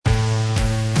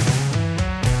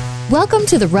Welcome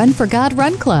to the Run for God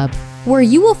Run Club, where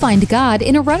you will find God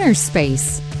in a runner's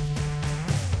space.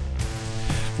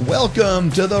 Welcome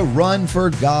to the Run for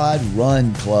God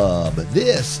Run Club.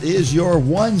 This is your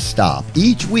one stop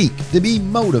each week to be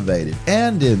motivated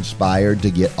and inspired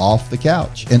to get off the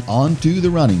couch and onto the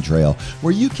running trail,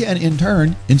 where you can in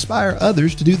turn inspire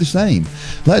others to do the same.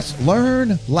 Let's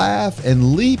learn, laugh,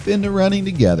 and leap into running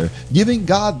together, giving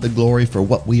God the glory for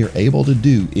what we are able to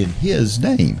do in His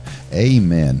name.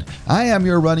 Amen. I am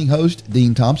your running host,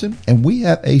 Dean Thompson, and we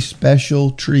have a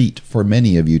special treat for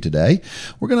many of you today.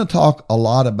 We're going to talk a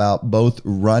lot about both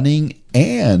running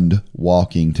and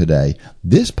walking today.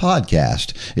 This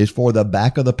podcast is for the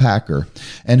back of the packer.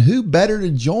 And who better to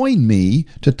join me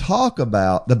to talk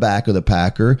about the back of the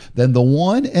packer than the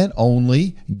one and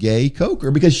only Gaye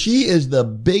Coker, because she is the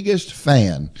biggest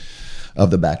fan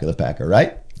of the back of the packer,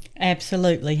 right?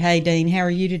 Absolutely. Hey, Dean, how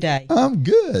are you today? I'm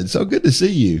good. So good to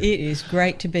see you. It is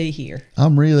great to be here.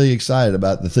 I'm really excited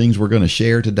about the things we're going to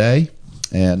share today.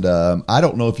 And I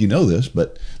don't know if you know this,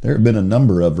 but there have been a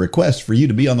number of requests for you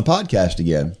to be on the podcast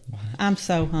again. I'm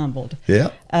so humbled.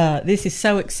 Yeah. This is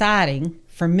so exciting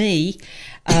for me,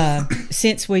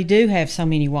 since we do have so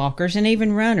many walkers and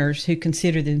even runners who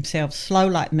consider themselves slow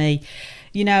like me.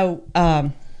 You know,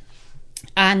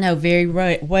 I know very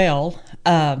well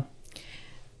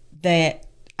that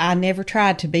I never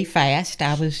tried to be fast.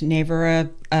 I was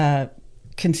never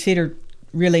considered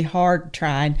really hard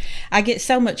trying. I get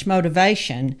so much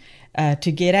motivation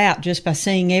to get out just by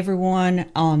seeing everyone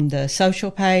on the social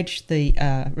page, the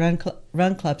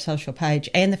Run Club social page,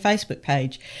 and the Facebook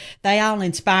page. They all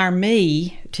inspire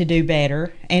me to do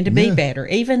better and to be better.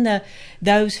 Even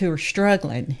those who are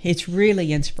struggling, it's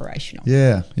really inspirational.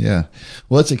 Yeah.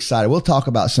 Well, it's exciting. We'll talk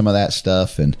about some of that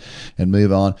stuff and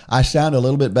move on. I sound a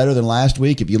little bit better than last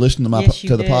week. If you listened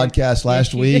to the podcast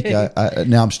last week,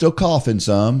 now I'm still coughing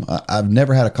some. I've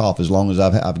never had a cough as long as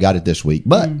I've got it this week,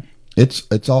 but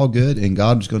It's all good, and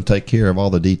God's going to take care of all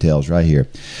the details right here.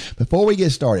 Before we get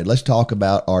started, let's talk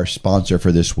about our sponsor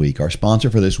for this week. Our sponsor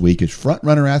for this week is Front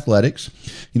Runner Athletics.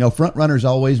 You know, Front Runner's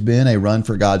always been a Run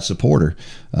for God supporter.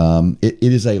 It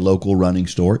is a local running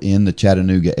store in the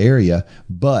Chattanooga area,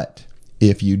 but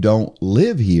if you don't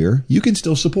live here, you can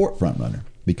still support Front Runner,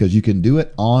 because you can do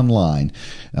it online.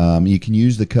 You can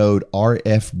use the code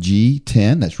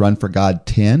RFG10, that's Run for God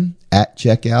 10, at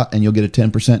checkout, and you'll get a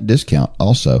 10% discount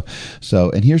also. So,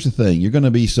 and here's the thing, you're going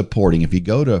to be supporting, if you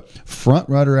go to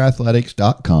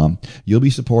frontrunnerathletics.com, you'll be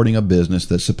supporting a business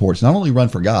that supports not only Run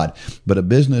for God, but a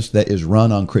business that is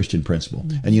run on Christian principle.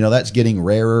 And you know, that's getting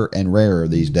rarer and rarer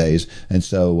these days. And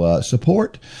so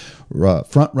support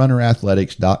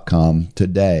frontrunnerathletics.com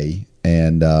today.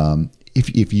 And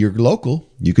if you're local,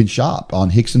 you can shop on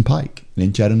Hickson Pike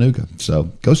in Chattanooga.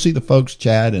 So go see the folks,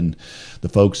 Chad, and the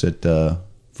folks at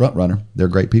Front Runner. They're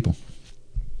great people.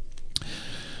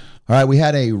 All right, we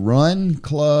had a Run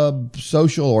Club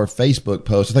social or Facebook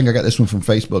post. I think I got this one from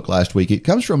Facebook last week. It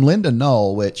comes from Linda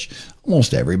Knoll, which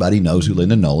almost everybody knows who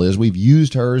Linda Knoll is. We've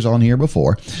used hers on here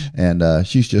before, and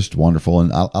she's just wonderful.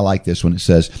 And I like this one. It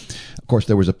says, of course,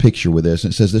 there was a picture with this.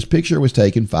 And it says, this picture was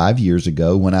taken 5 years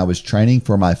ago when I was training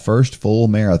for my first full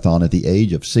marathon at the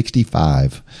age of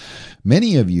 65.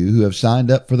 Many of you who have signed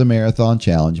up for the Marathon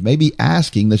Challenge may be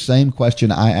asking the same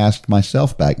question I asked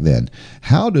myself back then.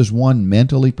 How does one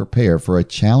mentally prepare for a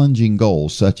challenging goal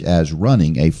such as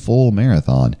running a full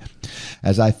marathon?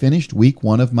 As I finished week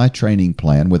 1 of my training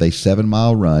plan with a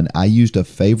 7-mile run, I used a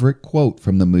favorite quote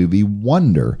from the movie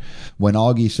Wonder when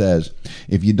Augie says,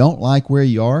 "If you don't like where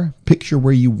you are, picture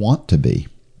where you want to be."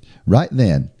 Right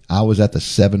then, I was at the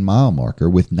 7-mile marker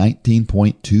with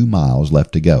 19.2 miles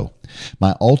left to go.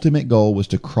 My ultimate goal was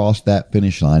to cross that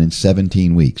finish line in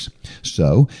 17 weeks.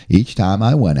 So each time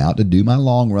I went out to do my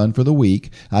long run for the week,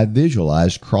 I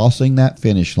visualized crossing that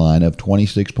finish line of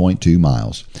 26.2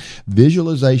 miles.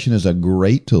 Visualization is a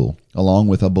great tool, along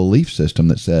with a belief system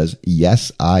that says,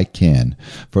 yes, I can.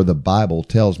 For the Bible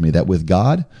tells me that with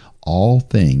God, all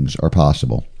things are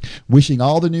possible. Wishing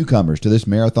all the newcomers to this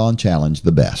marathon challenge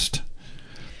the best.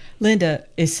 Linda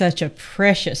is such a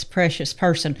precious, precious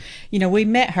person. You know, we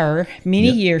met her many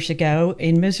years ago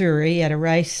in Missouri at a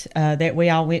race that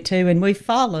we all went to, and we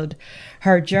followed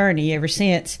her journey ever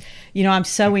since. You know, I'm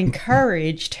so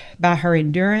encouraged by her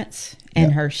endurance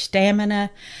and her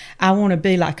stamina. I want to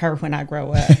be like her when I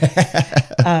grow up.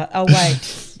 Oh,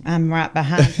 wait, I'm right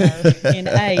behind her in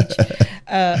age.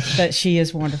 But she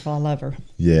is wonderful. I love her.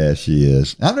 Yeah, she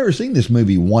is. I've never seen this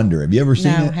movie, Wonder. Have you ever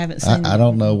seen it? No, I haven't seen it. I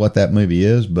don't know what that movie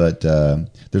is, but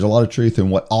there's a lot of truth in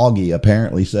what Augie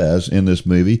apparently says in this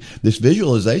movie. This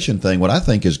visualization thing, what I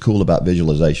think is cool about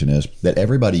visualization is that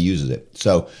everybody uses it.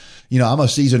 So, I'm a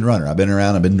seasoned runner. I've been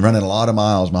running a lot of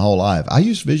miles my whole life. I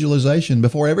use visualization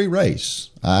before every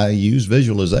race. I use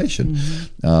visualization.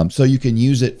 Mm-hmm. So you can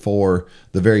use it for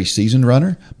the very seasoned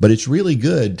runner, but it's really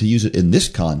good to use it in this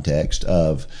context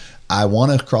of, I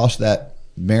want to cross that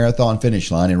marathon finish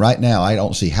line, and right now I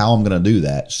don't see how I'm going to do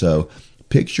that. So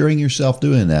picturing yourself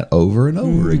doing that over and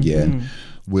over again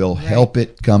will help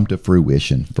it come to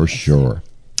fruition for sure.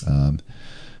 And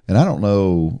I don't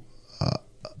know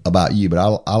about you,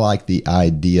 but I like the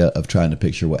idea of trying to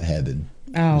picture what heaven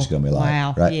is going to be like.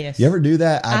 Wow, right? yes. You ever do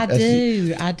that? I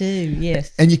do,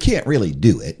 yes. And you can't really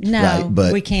do it. No, right?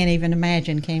 But we can't even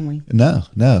imagine, can we? No.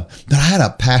 But I had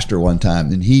a pastor one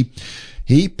time, and he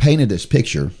painted this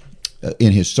picture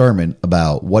in his sermon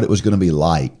about what it was going to be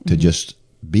like to just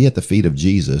be at the feet of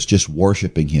Jesus, just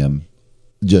worshiping him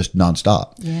just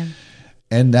nonstop. Yeah.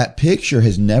 And that picture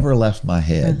has never left my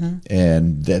head.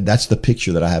 And that's the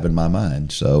picture that I have in my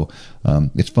mind. So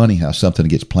it's funny how something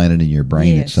gets planted in your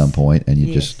brain at some point, and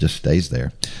it just stays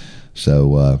there.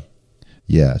 So,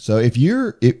 So if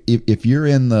you're in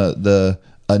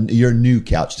you're a new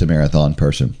Couch to Marathon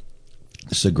person,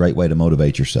 this is a great way to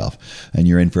motivate yourself, and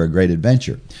you're in for a great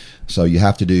adventure. So you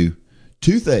have to do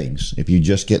two things if you're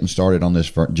just getting started on this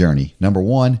journey. Number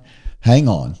one, hang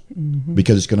on,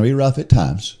 because it's going to be rough at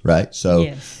times, right?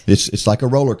 So it's like a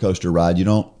roller coaster ride. You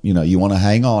want to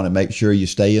hang on and make sure you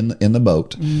stay in the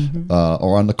boat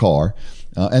or on the car.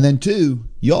 And then two,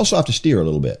 you also have to steer a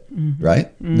little bit,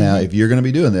 right? Now, if you're going to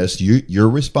be doing this, you're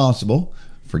responsible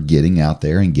for getting out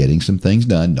there and getting some things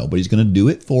done. Nobody's going to do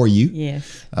it for you.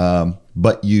 Yes.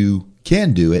 But you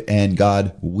can do it, and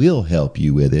God will help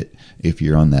you with it if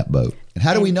you're on that boat. And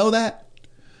how do we know that?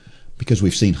 Because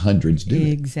we've seen hundreds do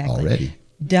it already.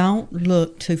 Don't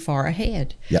look too far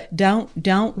ahead. Yep.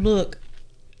 Don't look,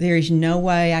 there is no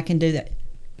way I can do that.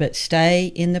 But stay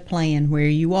in the plan where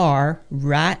you are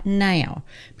right now,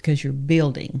 because you're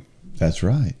building. That's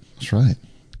right.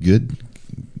 Good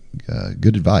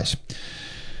advice.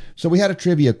 So we had a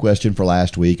trivia question for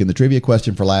last week, and the trivia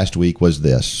question for last week was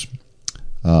this.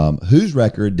 Whose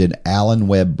record did Alan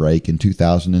Webb break in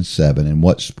 2007, and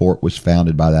what sport was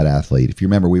founded by that athlete? If you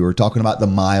remember, we were talking about the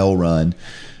mile run.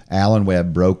 Alan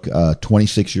Webb broke a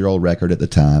 26-year-old record at the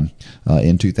time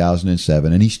in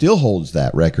 2007, and he still holds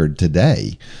that record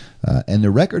today. And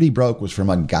the record he broke was from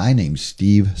a guy named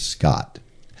Steve Scott.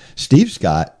 Steve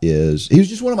Scott he was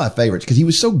just one of my favorites because he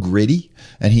was so gritty,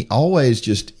 and he always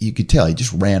you could tell he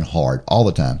just ran hard all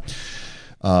the time.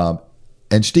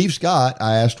 And Steve Scott,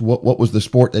 I asked what was the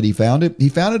sport that he founded. He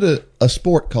founded a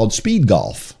sport called speed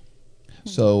golf.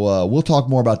 So we'll talk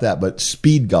more about that. But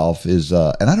speed golf is,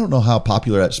 and I don't know how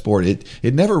popular that sport.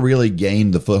 It never really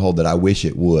gained the foothold that I wish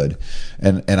it would,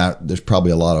 and there's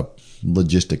probably a lot of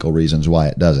logistical reasons why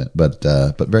it doesn't. But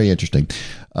very interesting.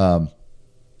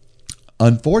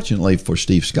 Unfortunately for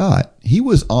Steve Scott, he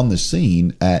was on the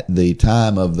scene at the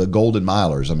time of the Golden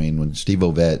Milers. I mean, when Steve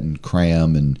Ovett and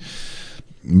Cram and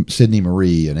Sidney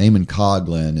Marie and Eamon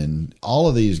Coughlin and all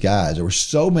of these guys, there were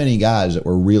so many guys that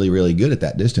were really, really good at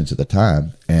that distance at the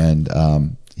time. And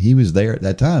he was there at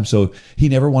that time. So he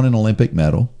never won an Olympic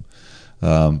medal.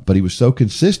 But he was so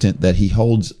consistent that he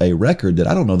holds a record that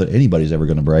I don't know that anybody's ever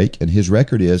going to break. And his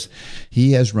record is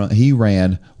he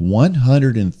ran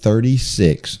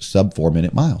 136 sub 4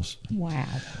 minute miles. Wow.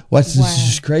 It's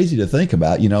just crazy to think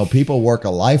about. People work a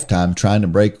lifetime trying to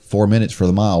break 4 minutes for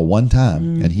the mile one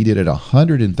time, and he did it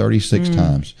 136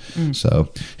 times. So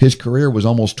his career was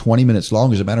almost 20 minutes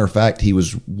long. As a matter of fact, he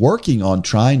was working on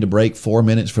trying to break 4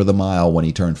 minutes for the mile when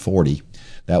he turned 40.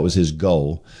 That was his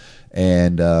goal.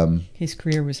 And his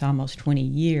career was almost 20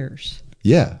 years.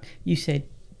 Yeah. You said,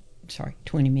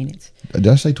 20 minutes. Did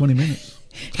I say 20 minutes?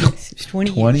 Yes, it was 20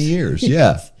 years. 20 years.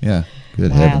 Yeah. Yeah.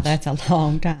 Good wow, heavens. That's a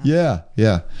long time. Yeah.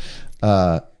 Yeah.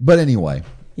 But anyway.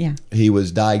 Yeah. He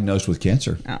was diagnosed with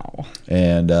cancer. Oh.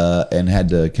 And had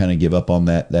to kind of give up on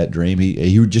that dream.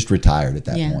 He just retired at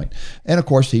that point. And of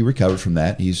course he recovered from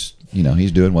that. He's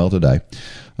doing well today.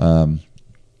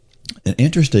 And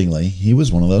interestingly, he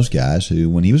was one of those guys who,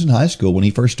 when he was in high school, when he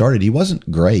first started, he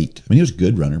wasn't great. I mean, he was a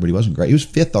good runner, but he wasn't great. He was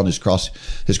fifth on his cross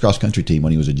country team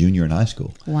when he was a junior in high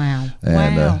school. Wow.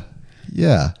 And,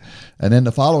 yeah. And then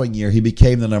the following year, he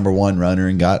became the number one runner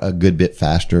and got a good bit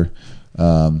faster.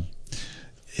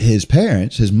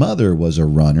 His mother was a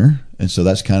runner, and so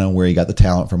that's kind of where he got the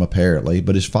talent from, apparently.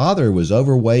 But his father was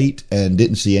overweight and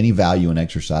didn't see any value in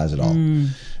exercise at all.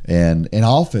 And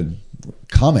often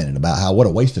commented about what a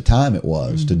waste of time it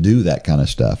was to do that kind of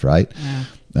stuff, right?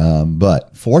 Yeah.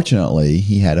 But fortunately,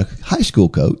 he had a high school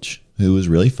coach who was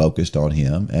really focused on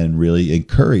him and really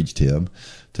encouraged him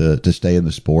to stay in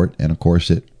the sport. And of course,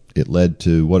 it led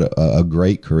to what a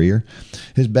great career.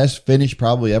 His best finish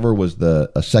probably ever was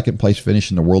a second place finish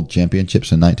in the World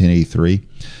Championships in 1983.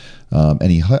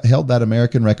 And he held that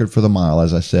American record for the mile,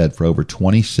 as I said, for over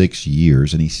 26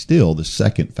 years. And he's still the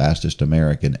second fastest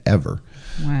American ever.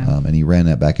 Wow. And he ran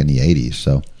that back in the 80s.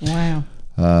 So, wow.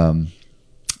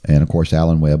 And of course,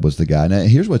 Alan Webb was the guy. Now,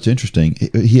 here's what's interesting.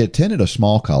 He attended a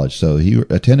small college. So he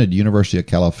attended University of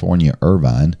California,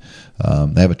 Irvine.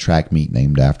 They have a track meet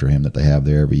named after him that they have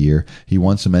there every year. He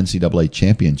won some NCAA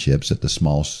championships at the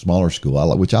smaller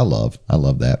school, which I love. I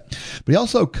love that. But he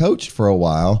also coached for a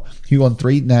while. He won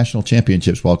 3 national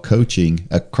championships while coaching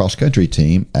a cross-country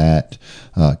team at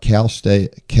Cal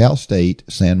State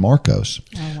San Marcos,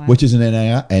 which is an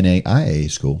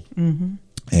NAIA school,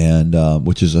 and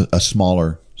which is a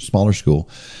smaller school.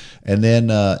 And then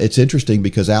it's interesting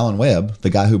because Alan Webb, the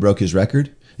guy who broke his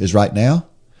record, is right now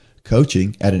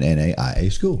coaching at an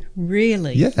NAIA school.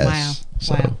 Really? Yes. Wow.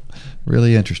 So,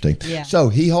 really interesting. Yeah. So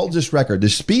he holds this record. The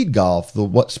speed golf,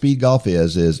 what speed golf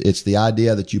is it's the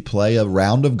idea that you play a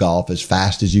round of golf as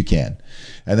fast as you can.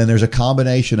 And then there's a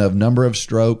combination of number of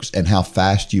strokes and how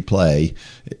fast you play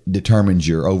determines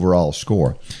your overall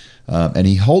score. And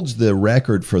he holds the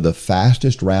record for the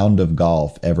fastest round of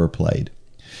golf ever played.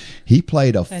 He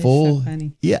played a full,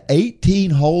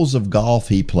 18 holes of golf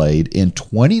he played in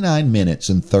 29 minutes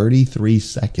and 33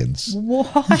 seconds.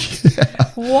 What?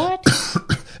 Yeah. What?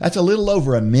 That's a little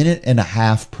over a minute and a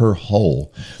half per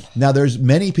hole. Now, there's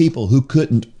many people who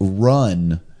couldn't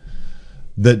run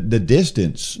the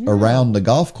distance around the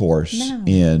golf course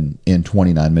in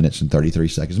 29 minutes and 33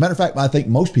 seconds. As a matter of fact, I think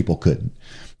most people couldn't.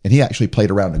 And he actually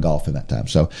played around the golf in that time.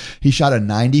 So he shot a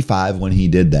 95 when he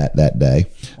did that day,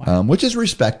 which is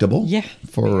respectable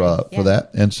for that.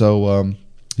 And so,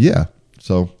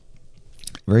 so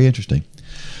very interesting.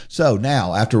 So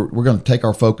now, after we're going to take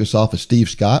our focus off of Steve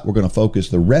Scott, we're going to focus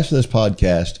the rest of this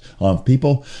podcast on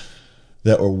people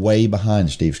that were way behind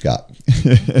Steve Scott.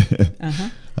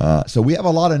 So we have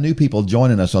a lot of new people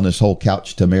joining us on this whole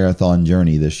Couch to Marathon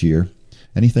journey this year.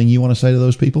 Anything you want to say to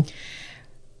those people?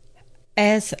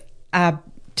 As I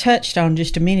touched on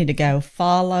just a minute ago,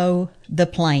 follow the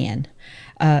plan.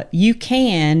 You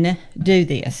can do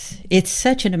this. It's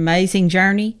such an amazing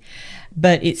journey,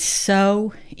 but it's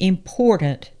so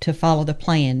important to follow the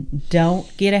plan.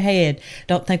 Don't get ahead.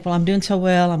 Don't think, well, I'm doing so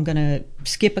well, I'm going to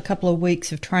skip a couple of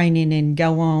weeks of training and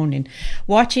go on. And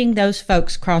watching those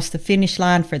folks cross the finish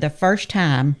line for the first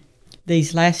time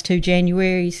these last 2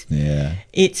 Januaries,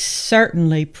 it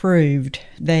certainly proved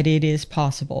that it is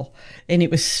possible. And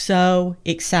it was so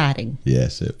exciting.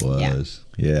 Yes, it was.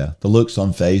 Yeah. The looks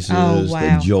on faces,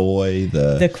 the joy,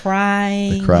 the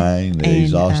crying, the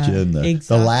exhaustion.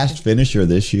 The last finisher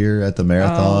this year at the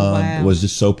marathon was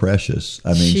just so precious.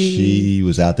 I mean, she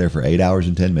was out there for 8 hours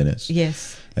and 10 minutes.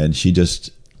 Yes. And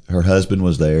her husband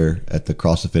was there at the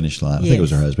cross the finish line. I think it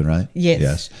was her husband, right?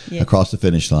 Yes. Across the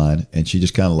finish line. And she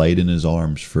just kind of laid in his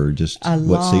arms for just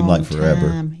what seemed like forever.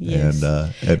 Time. Yes.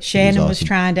 And Shannon was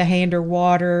trying to hand her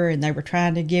water, and they were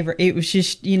trying to give her, it was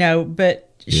just, but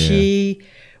she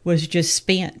was just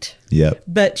spent. Yep.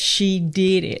 But she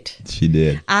did it. She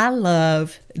did. I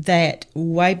love that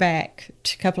way back,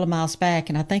 a couple of miles back,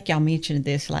 and I think y'all mentioned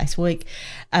this last week,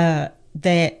 that,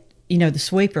 the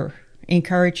sweeper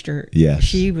encouraged her. Yes.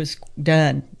 She was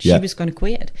done. She was going to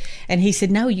quit. And he said,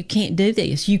 no, you can't do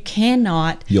this. You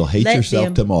cannot. You'll hate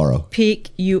yourself tomorrow. Pick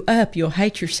you up. You'll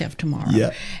hate yourself tomorrow.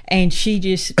 Yeah. And she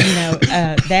just,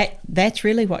 that's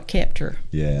really what kept her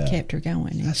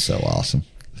going. And, that's so awesome.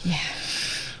 Yeah.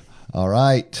 All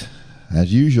right.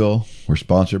 As usual, we're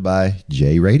sponsored by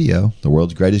J Radio, the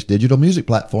world's greatest digital music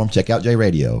platform. Check out J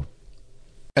Radio.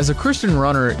 As a Christian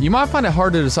runner, you might find it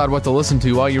hard to decide what to listen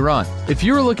to while you run. If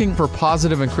you are looking for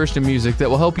positive and Christian music that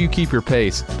will help you keep your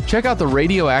pace, check out the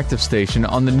Radioactive station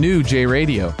on the new J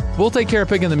Radio. We'll take care of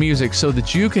picking the music so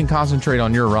that you can concentrate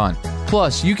on your run.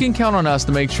 Plus, you can count on us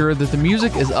to make sure that the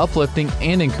music is uplifting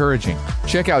and encouraging.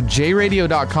 Check out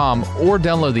jradio.com or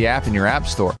download the app in your app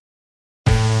store.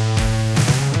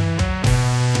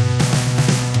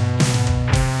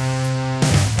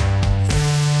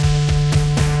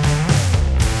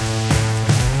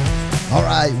 All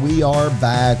right, we are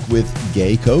back with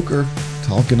Gaye Coker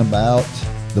talking about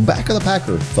the Back of the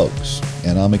Packer folks,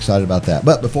 and I'm excited about that.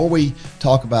 But before we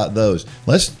talk about those,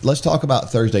 let's talk about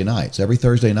Thursday nights. Every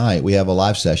Thursday night we have a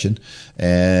live session,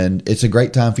 and it's a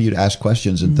great time for you to ask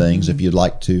questions and things. If you'd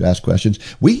like to ask questions,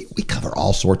 we cover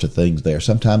all sorts of things there.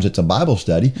 Sometimes it's a Bible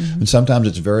study, and sometimes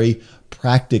it's very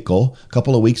practical. A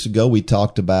couple of weeks ago, we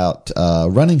talked about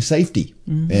running safety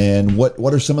and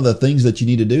what are some of the things that you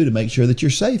need to do to make sure that you're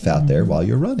safe out there while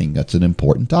you're running. That's an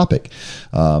important topic.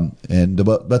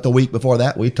 But the week before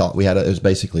that, it was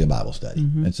basically a Bible study,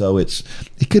 and so it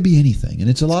could be anything, and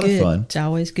it's a lot of fun. It's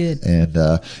always good.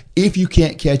 And if you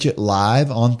can't catch it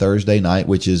live on Thursday night,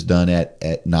 which is done at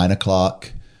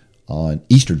 9:00 on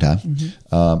Eastern time,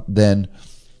 then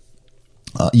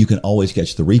you can always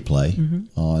catch the replay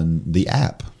on the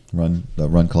app, the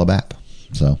Run Club app.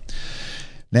 So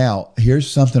now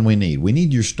here's something we need. We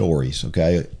need your stories,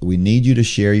 okay? We need you to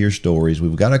share your stories.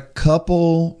 We've got a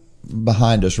couple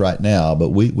behind us right now, but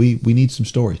we need some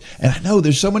stories. And I know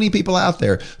there's so many people out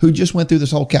there who just went through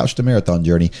this whole Couch to Marathon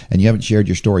journey and you haven't shared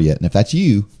your story yet. And if that's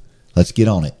you, let's get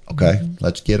on it, okay?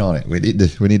 Let's get on it. We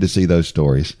need to see those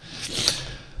stories.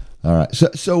 All right.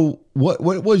 So what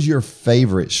was your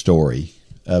favorite story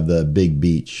of the Big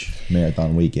Beach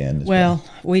Marathon weekend? Well,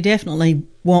 we definitely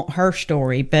want her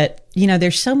story, but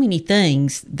there's so many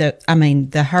things who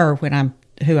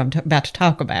I'm about to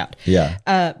talk about.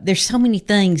 Yeah. There's so many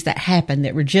things that happened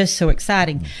that were just so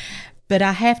exciting. But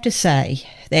I have to say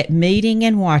that meeting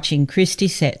and watching Christy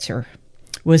Setzer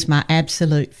was my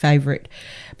absolute favorite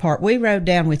part. We rode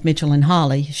down with Mitchell and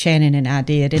Holly, Shannon and I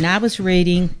did, and I was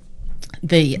reading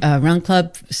the Run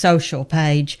Club social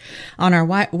page on our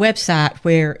website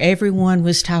where everyone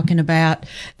was talking about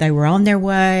they were on their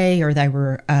way or they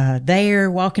were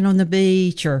there walking on the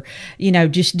beach or,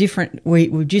 just different.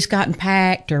 We've just gotten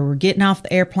packed or we're getting off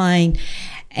the airplane.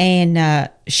 And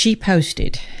she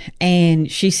posted and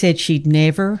she said she'd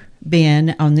never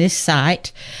been on this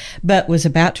site but was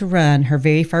about to run her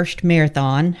very first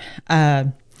marathon.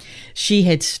 She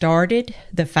had started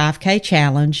the 5K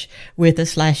challenge with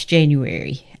us last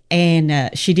January,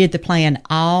 and she did the plan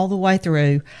all the way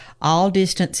through, all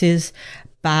distances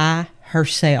by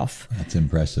herself. That's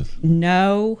impressive.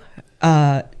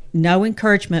 No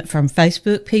encouragement from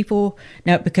Facebook people.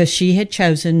 No, because she had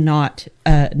chosen not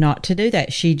to do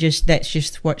that. That's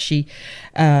just what she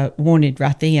wanted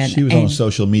right then. She was on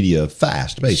social media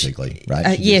fast, basically,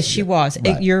 right? Yes, she was.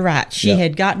 Right. You're right. She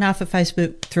had gotten off of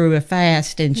Facebook through a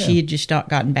fast, and she had just not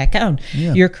gotten back on.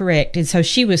 Yeah. You're correct. And so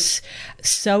she was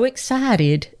so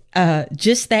excited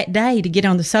just that day to get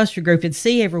on the social group and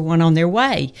see everyone on their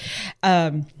way.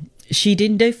 She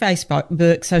didn't do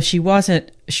Facebook, so she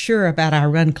wasn't sure about our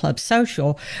Run Club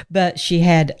social, but she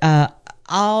had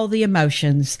all the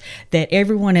emotions that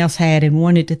everyone else had and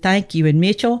wanted to thank you and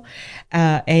Mitchell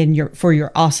for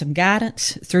your awesome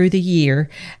guidance through the year.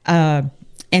 And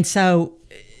so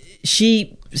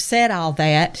she said all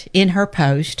that in her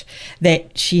post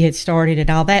that she had started and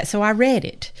all that. So I read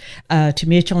it to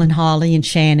Mitchell and Holly and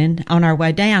Shannon on our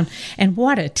way down. And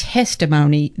what a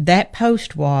testimony that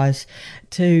post was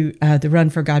to the Run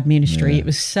for God ministry. Yeah. It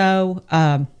was so,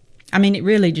 it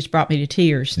really just brought me to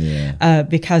tears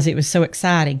because it was so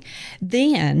exciting.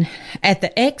 Then at the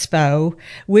expo,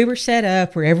 we were set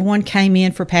up where everyone came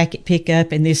in for packet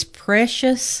pickup, and this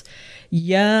precious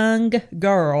young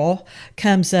girl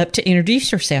comes up to introduce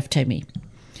herself to me.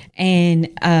 And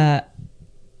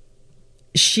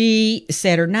she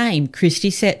said her name,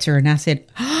 Christy Setzer, and I said,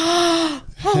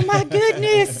 "Oh my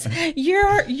goodness,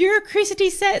 you're Christy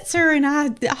Setzer," and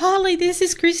Holly, this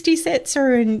is Christy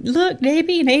Setzer, and look,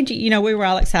 Debbie and Angie, we were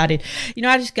all excited.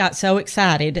 I just got so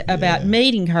excited about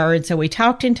meeting her, and so we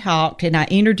talked, and I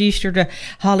introduced her to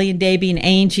Holly and Debbie and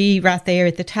Angie right there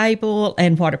at the table,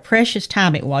 and what a precious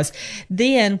time it was.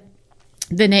 Then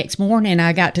the next morning,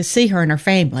 I got to see her and her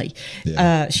family.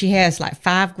 Yeah. She has like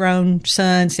 5 grown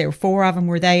sons. There were 4 of them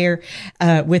were there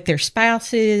with their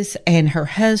spouses, and her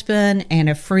husband and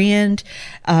a friend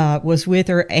was with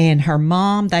her, and her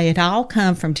mom. They had all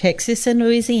come from Texas and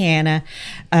Louisiana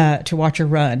to watch her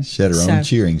run. She had her own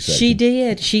cheering section.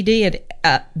 She did.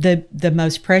 The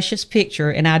most precious picture,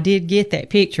 and I did get that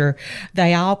picture.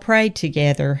 They all prayed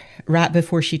together right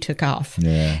before she took off.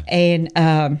 Yeah. And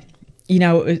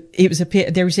it was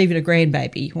there was even a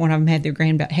grandbaby. One of them had her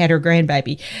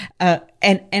grandbaby.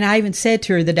 And I even said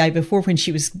to her the day before when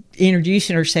she was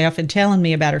introducing herself and telling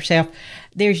me about herself,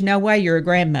 "There's no way you're a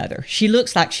grandmother. She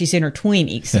looks like she's in her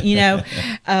 20s,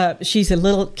 She's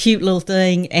a cute little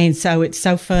thing." And so it's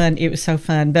so fun. It was so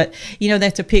fun. But,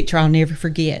 that's a picture I'll never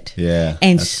forget. Yeah.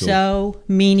 And so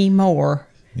many more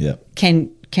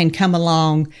can come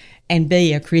along and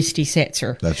be a Christy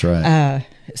Setzer. That's right.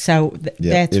 So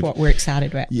that's what we're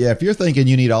excited about. Yeah, if you're thinking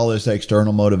you need all this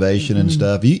external motivation and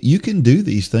stuff, you can do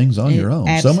these things on your own.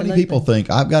 Absolutely. So many people think,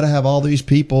 I've got to have all these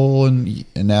people, and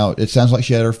now it sounds like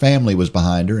she had her family was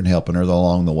behind her and helping her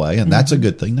along the way, and that's a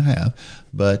good thing to have.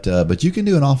 But you can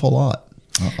do an awful lot.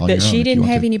 But she didn't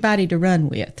have anybody to run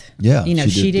with. Yeah,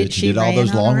 she did all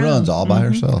those long runs all by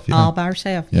herself. All by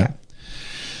herself. Yeah.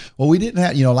 Well, we didn't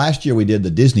have, last year we did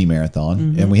the Disney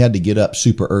Marathon, and we had to get up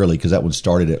super early because that one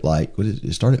started at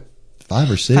it started at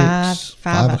 5 or 6?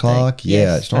 5 o'clock? Yeah,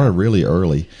 yes, it started really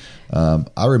early.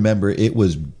 I remember it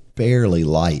was barely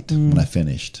light when I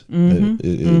finished.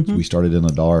 We started in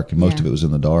the dark, and most of it was in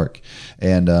the dark.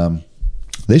 And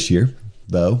this year,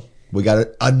 though, we got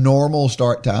a normal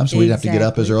start time, so we didn't have to get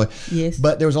up as early. Yes.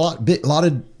 But there was a lot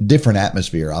of different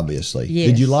atmosphere, obviously. Yes.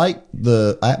 Did you like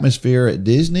the atmosphere at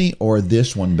Disney or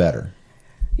this one better?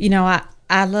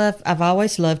 I've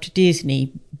always loved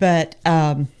Disney, but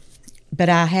I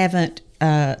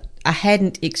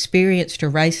hadn't experienced a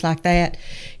race like that.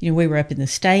 We were up in the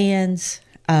stands.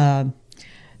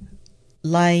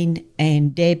 Lane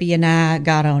and Debbie and I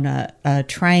got on a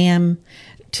tram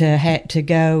to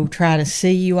go try to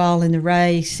see you all in the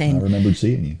race, and I remembered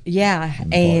seeing you. Yeah,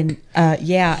 and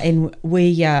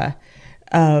we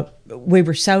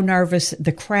were so nervous.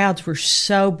 The crowds were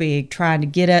so big trying to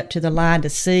get up to the line to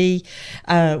see.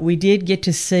 We did get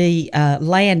to see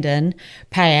Landon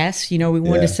pass. We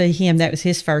wanted to see him. That was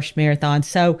his first marathon.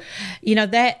 So,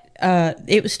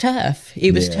 it was tough.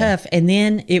 It was tough. And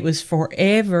then it was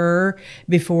forever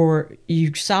before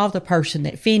you saw the person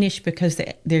that finished, because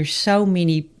there's so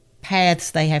many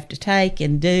paths they have to take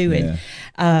and do.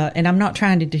 And I'm not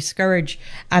trying to discourage.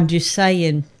 I'm just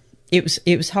saying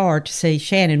it was hard to see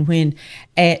Shannon when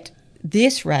at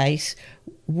this race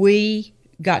we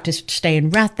got to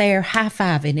stand right there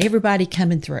high-fiving everybody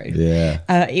coming through.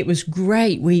 It was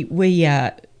great.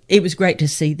 It was great to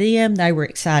see them. They were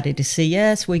excited to see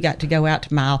us. We got to go out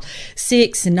to mile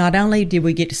 6, and not only did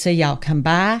we get to see y'all come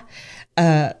by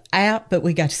out, but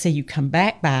we got to see you come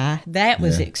back by. That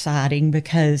was exciting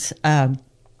because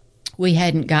we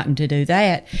hadn't gotten to do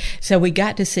that. So we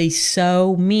got to see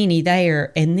so many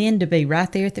there, and then to be right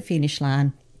there at the finish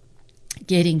line,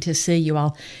 getting to see you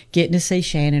all, getting to see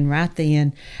Shannon right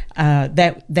then,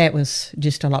 that was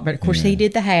just a lot. But of course, he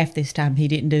did the half this time. He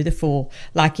didn't do the full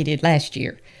like he did last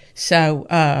year. So,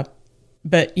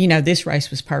 but this race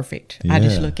was perfect. I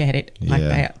just look at it like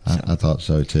that. So. I thought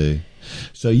so too.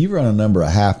 So you've run a number of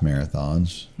half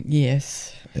marathons.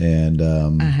 Yes. And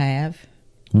I have.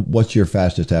 What's your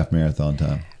fastest half marathon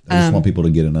time? I just want people to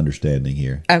get an understanding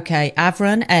here. Okay, I've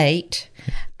run 8.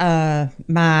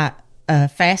 My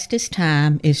fastest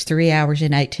time is 3 hours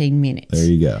and 18 minutes. There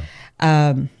you go.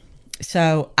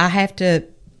 So I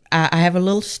have a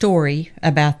little story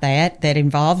about that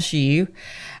involves you.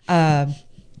 I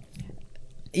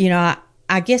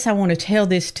guess I want to tell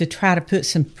this to try to put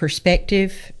some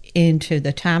perspective into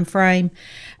the time frame.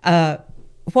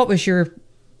 What was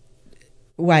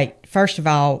first of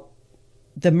all,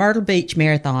 the Myrtle Beach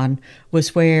Marathon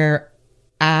was where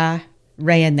I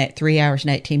ran that 3 hours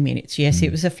and 18 minutes. Yes,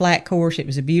 it was a flat course. It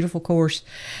was a beautiful course.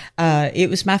 It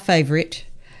was my favorite.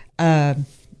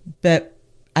 But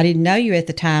I didn't know you at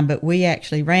the time, but we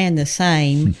actually ran the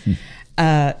same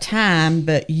time,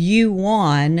 but you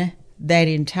won that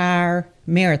entire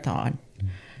marathon.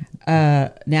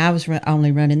 Now, I was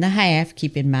only running the half,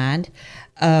 keep in mind.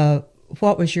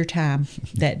 What was your time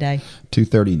that day?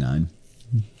 2:39.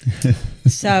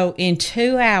 So in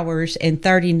 2 hours and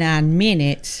 39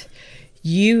 minutes,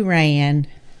 you ran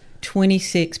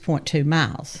 26.2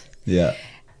 miles. Yeah.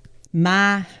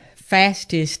 My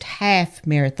fastest half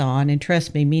marathon, and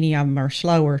trust me, many of them are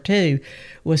slower too,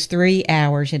 was 3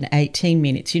 hours and 18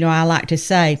 minutes. I like to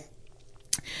say,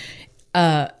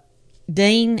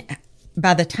 Dean,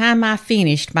 by the time I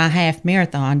finished my half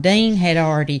marathon, Dean had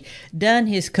already done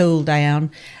his cool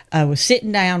down, was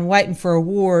sitting down waiting for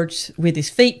awards with his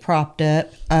feet propped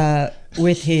up,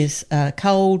 with his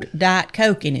cold Diet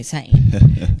Coke in his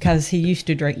hand, because he used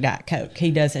to drink Diet Coke.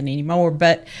 He doesn't anymore,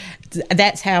 but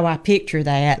that's how I picture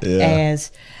that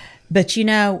as. But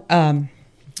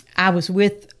I was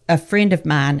with a friend of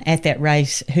mine at that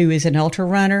race who is an ultra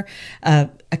runner.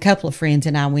 A couple of friends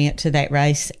and I went to that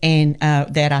race, and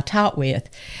that I taught with,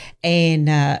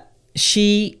 and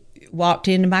she walked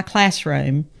into my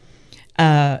classroom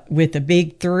with a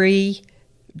big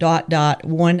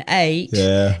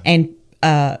 3.18 and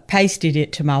pasted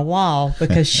it to my wall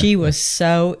because she was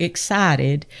so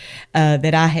excited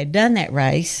that I had done that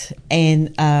race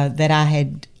and that I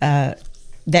had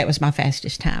that was my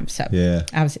fastest time. So Yeah.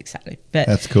 I was excited. But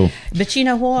That's cool. But you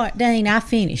know what, Dean? I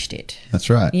finished it. That's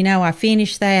right. I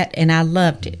finished that, and I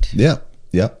loved it. Yep.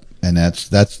 And that's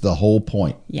the whole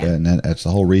point. Yeah. And that's the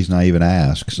whole reason I even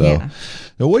ask. So, Yeah.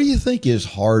 Now, what do you think is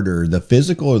harder, the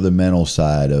physical or the mental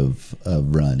side of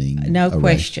running? No a race?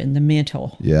 question, the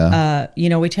mental. Yeah.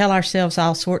 We tell ourselves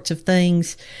all sorts of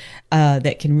things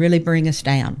that can really bring us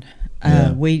down.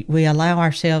 Yeah. We allow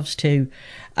ourselves to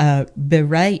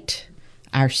berate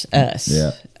ourselves.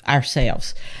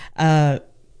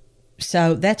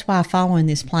 So that's why following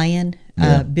this plan,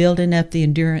 building up the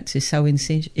endurance is so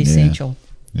essential.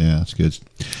 Yeah, that's good.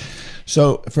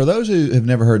 So, for those who have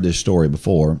never heard this story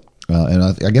before, and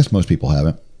I guess most people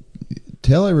haven't,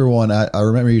 tell everyone. I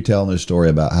remember you telling this story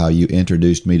about how you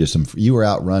introduced me to some. You were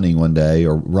out running one day,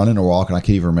 or running or walking. I can't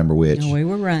even remember which. No, we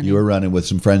were running. You were running with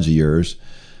some friends of yours,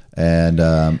 and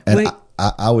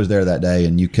I was there that day,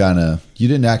 and you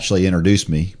didn't actually introduce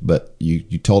me, but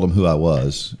you told them who I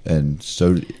was, and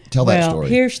so tell that story. Well,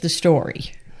 here's the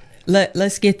story.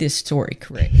 Let's get this story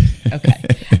correct, okay?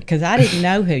 Because I didn't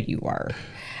know who you were.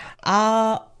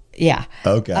 Yeah.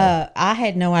 Okay. I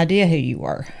had no idea who you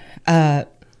were.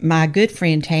 My good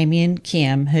friend Tammy and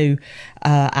Kim, who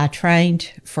I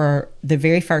trained for the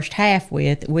very first half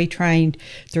with, we trained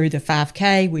through the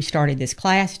 5K. We started this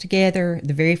class together,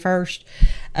 the very first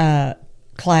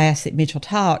class that Mitchell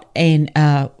taught, and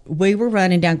we were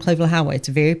running down Cleveland Highway. It's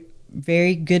a very,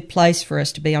 very good place for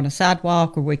us to be on a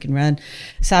sidewalk where we can run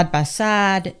side by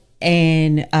side,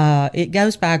 and it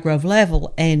goes by Grove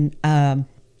Level, and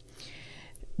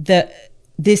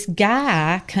this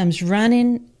guy comes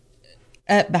running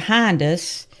up behind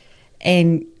us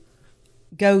and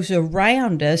goes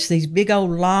around us, these big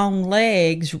old long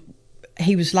legs.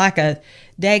 He was like a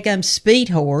daggum speed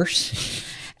horse.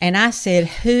 And I said,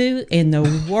 who in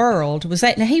the world was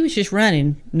that? Now, he was just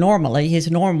running normally,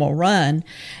 his normal run.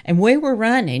 And we were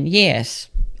running, yes.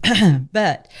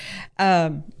 But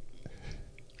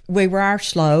we were our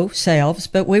slow selves,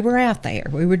 but we were out there.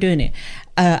 We were doing it.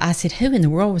 I said, who in the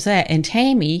world was that? And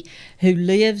Tammy, who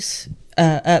lived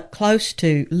up close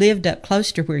to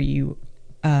where you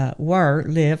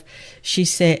live, she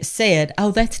said,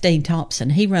 oh, that's Dean Thompson.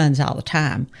 He runs all the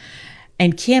time.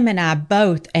 And Kim and I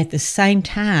both at the same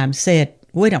time said,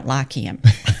 we don't like him.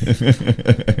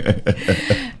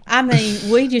 I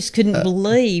mean, we just couldn't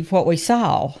believe what we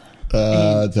saw.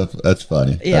 That's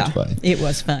funny. Yeah, that's funny. It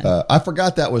was fun. I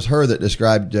forgot that was her that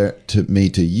described to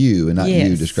me to you, and not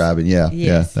you describing. Yeah,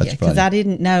 that's funny. Because I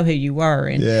didn't know who you were,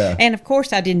 and of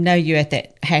course I didn't know you at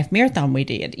that half marathon we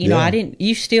did. You know, I didn't.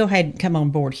 You still hadn't come on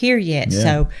board here yet,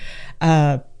 so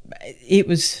it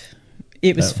was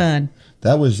fun.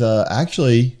 That was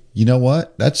actually, you know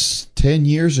what? That's 10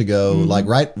 years ago, like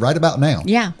right about now.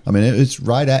 Yeah. I mean, it's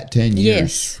right at 10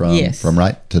 years from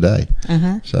right today.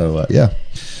 Uh-huh. So, yeah.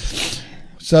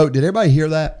 So, did everybody hear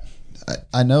that?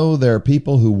 I know there are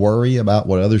people who worry about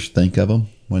what others think of them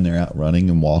when they're out running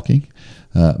and walking.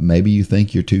 Maybe you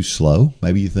think you're too slow.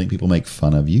 Maybe you think people make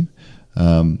fun of you.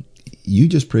 You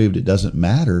just proved it doesn't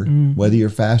matter whether you're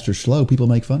fast or slow. People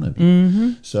make fun of you.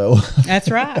 Mm-hmm. So that's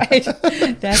right.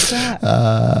 That's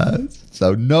right.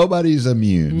 So nobody's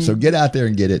immune. So get out there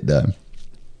and get it done.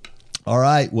 All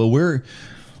right. Well, we're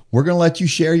going to let you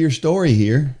share your story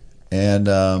here, and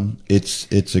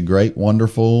it's a great,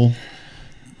 wonderful,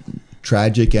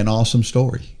 tragic, and awesome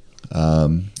story.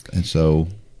 And so.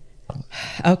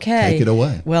 Okay. Take it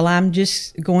away. Well, I'm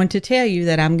just going to tell you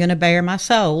that I'm going to bare my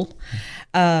soul.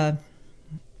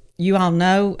 You all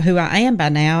know who I am by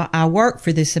now. I work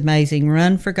for this amazing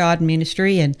Run for God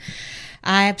ministry, and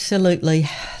I absolutely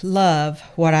love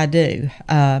what I do.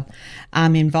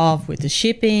 I'm involved with the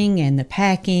shipping and the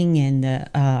packing and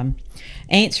the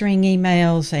answering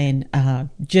emails and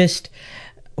just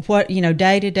what,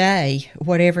 day to day,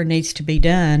 whatever needs to be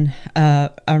done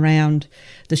around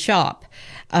the shop.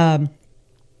 I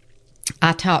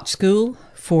taught school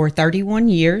for 31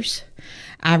 years.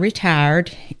 I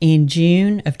retired in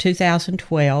June of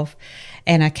 2012,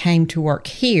 and I came to work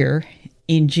here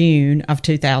in June of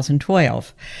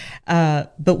 2012. But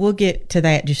we'll get to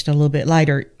that just a little bit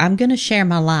later. I'm going to share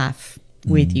my life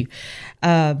with you.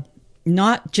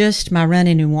 Not just my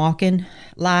running and walking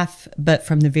life, but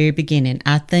from the very beginning.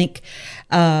 I think,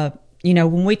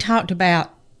 when we talked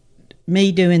about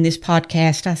me doing this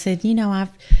podcast, I said,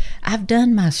 I've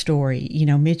done my story.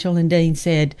 Mitchell and Dean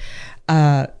said,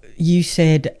 you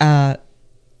said,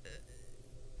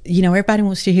 everybody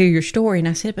wants to hear your story. And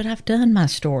I said, but I've done my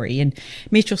story. And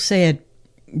Mitchell said,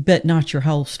 but not your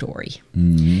whole story.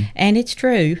 Mm-hmm. And it's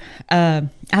true. I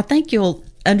think you'll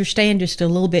understand just a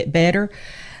little bit better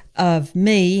of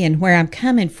me and where I'm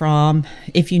coming from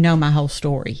if you know my whole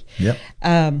story. Yep.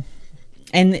 And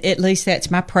at least that's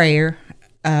my prayer.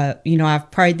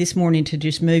 I've prayed this morning to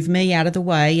just move me out of the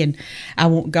way, and I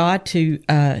want God to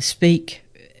speak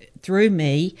through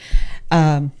me.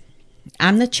 I'm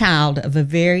the child of a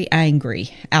very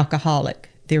angry alcoholic.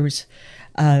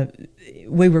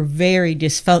 We were very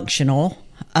dysfunctional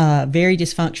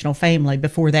family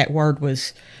before that word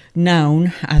was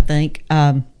known, I think.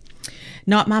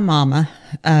 Not my mama.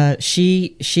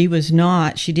 She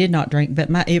did not drink, but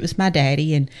it was my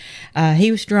daddy, and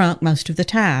he was drunk most of the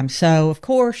time. So, of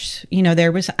course,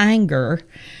 there was anger,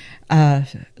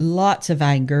 lots of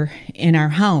anger in our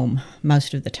home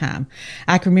most of the time.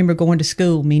 I can remember going to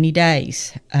school many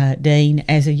days, Dean,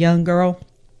 as a young girl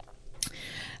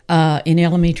in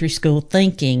elementary school,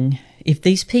 thinking, if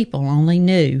these people only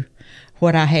knew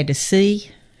what I had to see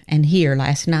and hear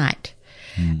last night,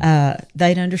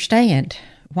 they'd understand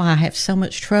why I have so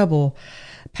much trouble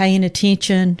paying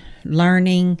attention,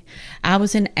 learning. I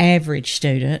was an average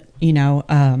student,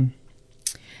 I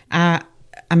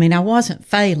wasn't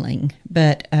failing,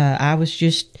 but I was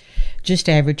just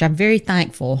average. I'm very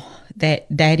thankful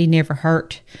that Daddy never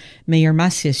hurt me or my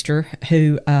sister,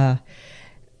 who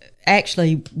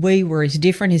actually we were as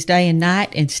different as day and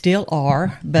night and still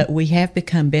are, but we have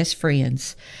become best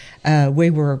friends. We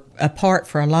were apart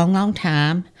for a long, long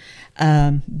time,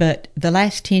 but the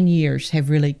last 10 years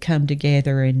have really come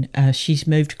together, and she's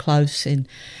moved close, and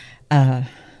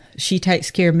she takes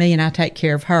care of me and I take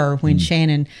care of her. When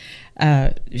Shannon,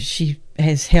 she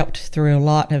has helped through a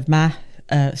lot of my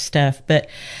stuff, but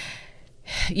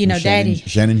Daddy.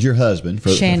 Shannon's your husband, for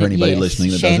anybody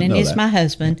listening that Shannon doesn't know that. Shannon is my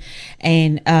husband,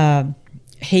 and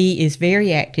he is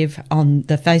very active on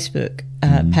the Facebook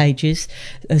pages,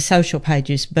 social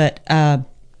pages, but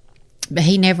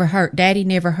he never hurt. Daddy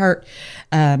never hurt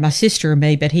my sister or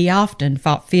me, but he often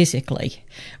fought physically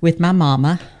with my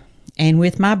mama and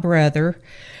with my brother,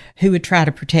 who would try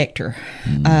to protect her.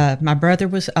 My brother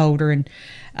was older, and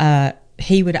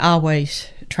he would always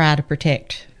try to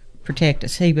protect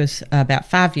us. He was about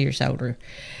 5 years older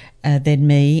than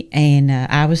me, and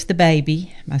I was the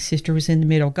baby. My sister was in the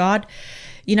middle.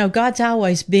 God's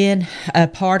always been a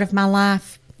part of my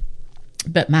life,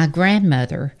 but my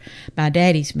grandmother, my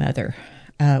daddy's mother,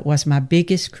 was my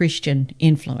biggest Christian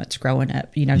influence growing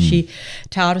up. She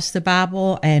taught us the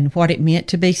Bible and what it meant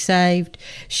to be saved.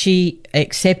 She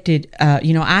accepted,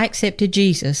 I accepted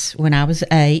Jesus when I was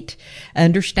 8. I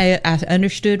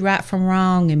understood right from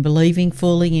wrong and believing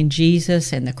fully in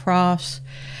Jesus and the cross.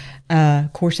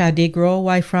 Of course, I did grow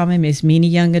away from him, as many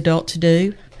young adults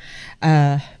do.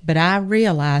 But I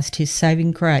realized his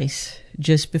saving grace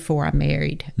just before I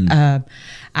married.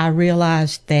 I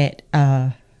realized that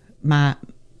my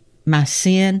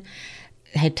sin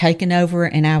had taken over,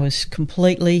 and I was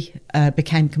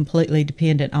became completely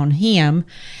dependent on him,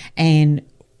 and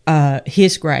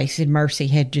his grace and mercy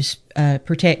had just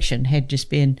protection had just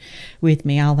been with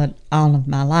me all of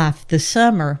my life. The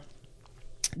summer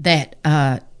that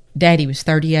Daddy was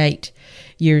 38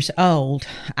 years old,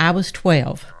 I was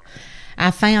 12.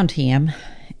 I found him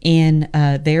in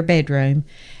their bedroom.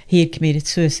 He had committed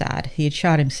suicide. He had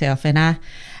shot himself, and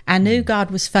I knew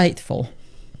God was faithful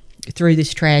through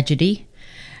this tragedy.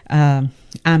 I'm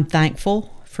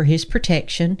thankful for his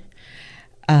protection.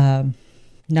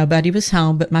 Nobody was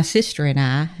home but my sister and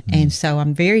I, and so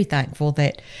I'm very thankful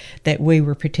that we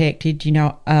were protected.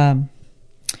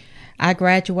 I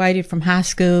graduated from high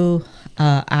school.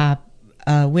 I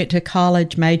went to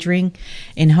college majoring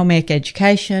in home ec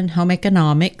education, home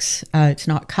economics. It's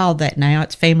not called that now.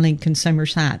 It's family and consumer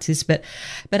sciences. But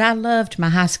I loved my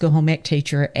high school home ec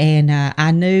teacher, and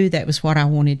I knew that was what I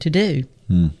wanted to do.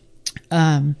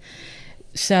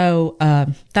 So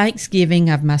Thanksgiving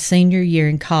of my senior year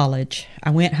in college,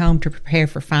 I went home to prepare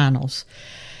for finals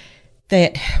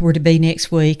that were to be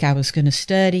next week. I was going to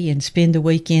study and spend the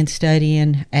weekend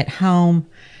studying at home.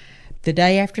 The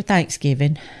day after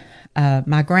Thanksgiving,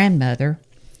 my grandmother,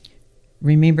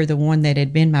 remember the one that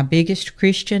had been my biggest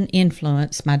Christian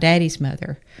influence, my daddy's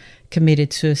mother,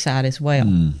 committed suicide as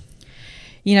well.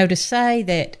 To say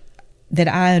that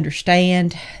I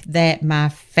understand that my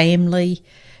family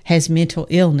has mental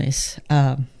illness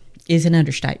is an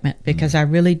understatement, because I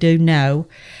really do know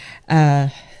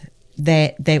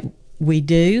that we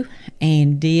do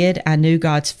and did. I knew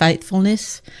God's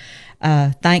faithfulness,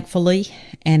 thankfully,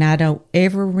 and I don't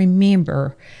ever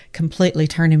remember completely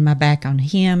turning my back on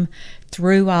him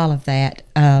through all of that,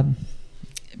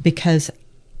 because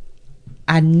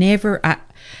I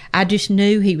just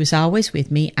knew he was always with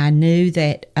me. I knew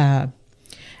that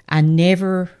I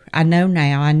know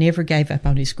now I never gave up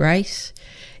on his grace,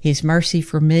 His mercy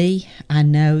for me. I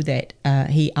know that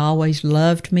He always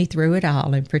loved me through it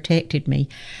all and protected me.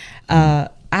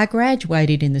 I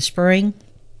graduated in the spring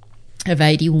of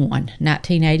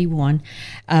 1981.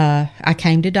 I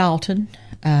came to Dalton,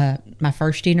 my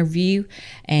first interview,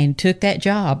 and took that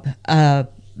job.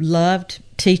 Loved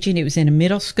teaching. It was in a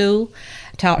middle school.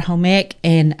 Taught home ec,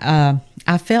 and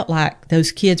I felt like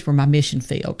those kids were my mission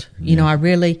field. You know, I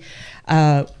really,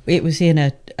 it was in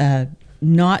a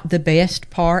not the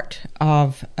best part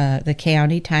of the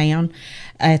county town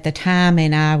at the time,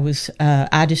 and I was,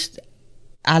 I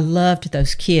loved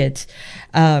those kids.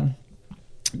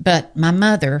 But my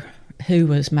mother, who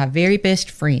was my very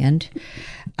best friend,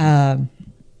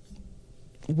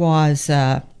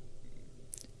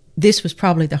 this was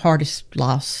probably the hardest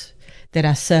loss that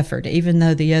I suffered, even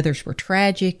though the others were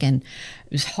tragic and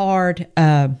it was hard.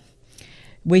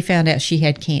 We found out she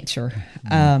had cancer.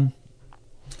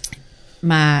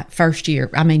 My first year,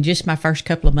 just my first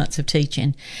couple of months of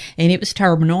teaching, and it was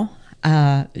terminal.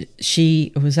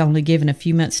 She was only given a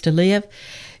few months to live.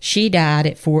 She died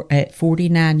at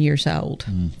 49 years old.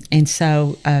 And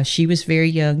so she was very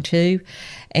young too.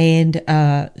 And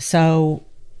so,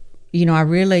 you know, I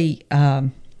really, I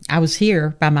was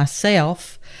here by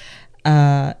myself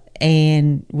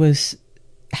and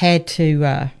had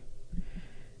to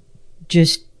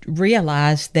just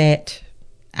realize that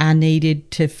I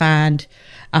needed to find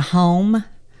a home,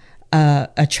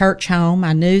 a church home.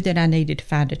 I knew that I needed to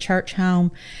find a church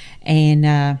home, and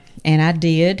I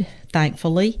did,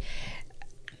 thankfully.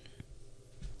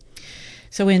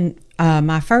 So in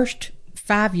my first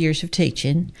 5 years of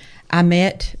teaching, I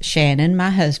met Shannon, my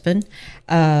husband.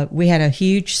 We had a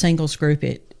huge singles group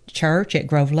at church at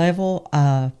Grove Level,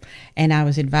 and I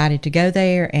was invited to go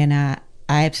there, and I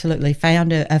absolutely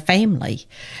found a family.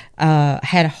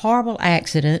 Had a horrible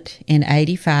accident in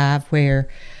 '85 where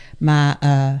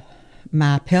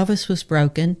my pelvis was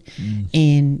broken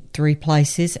in 3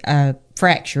 places,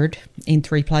 fractured in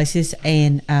 3 places,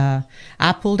 and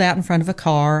I pulled out in front of a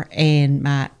car, and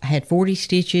I had 40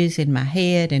 stitches in my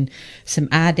head and some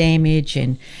eye damage,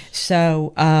 and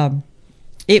so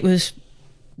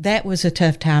that was a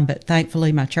tough time, but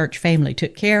thankfully my church family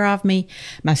took care of me.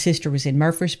 My sister was in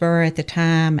Murfreesboro at the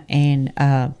time, and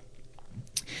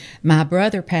my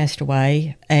brother passed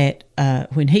away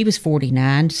when he was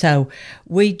 49. So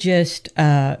we just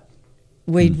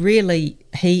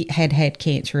he had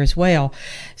cancer as well.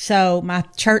 So my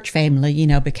church family, you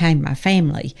know, became my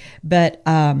family. But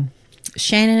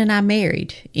Shannon and I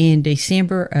married in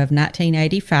December of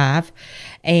 1985,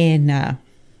 and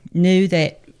knew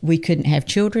that we couldn't have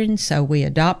children, so we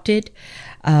adopted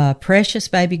a precious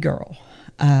baby girl.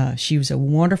 She was a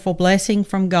wonderful blessing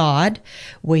from God.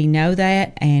 We know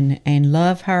that and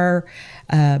love her,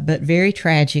 but very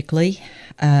tragically,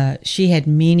 she had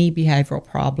many behavioral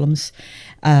problems,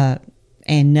 and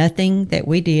nothing that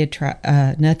we did,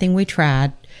 nothing we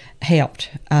tried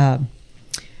helped.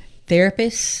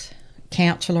 Therapists,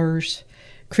 counselors,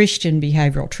 Christian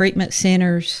behavioral treatment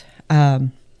centers,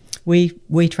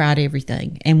 we tried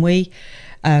everything, and we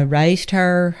raised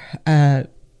her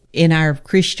in our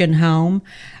Christian home,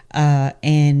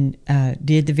 and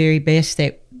did the very best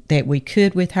that we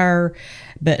could with her.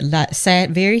 But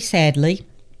very sadly,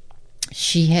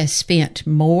 she has spent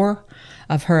more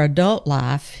of her adult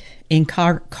life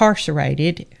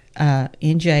incarcerated,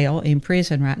 in jail, in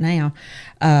prison right now,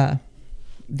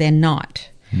 than not.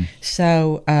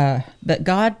 So, but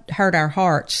God hurt our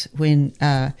hearts when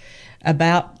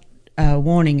about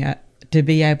wanting to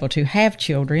be able to have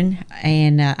children,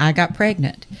 and I got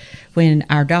pregnant when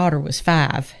our daughter was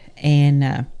 5,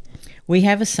 and we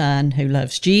have a son who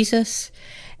loves Jesus,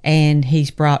 and he's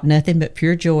brought nothing but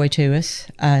pure joy to us.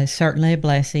 Certainly a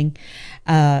blessing.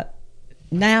 Now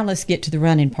let's get to the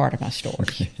running part of my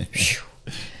story.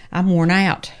 I'm worn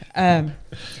out.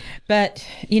 But,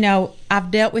 you know,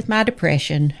 I've dealt with my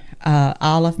depression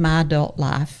all of my adult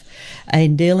life.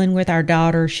 In dealing with our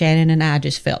daughter, Shannon and I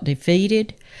just felt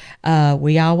defeated.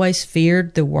 We always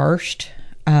feared the worst.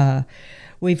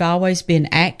 We've always been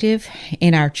active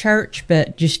in our church,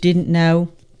 but just didn't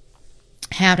know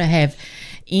how to have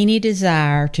any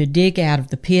desire to dig out of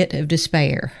the pit of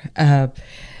despair.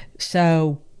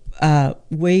 So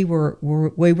we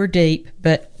were deep,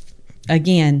 but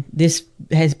again, this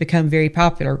has become very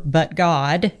popular. But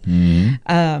God,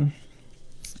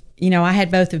 I had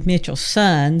both of Mitchell's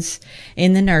sons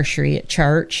in the nursery at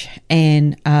church,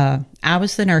 and I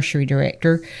was the nursery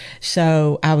director,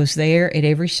 so I was there at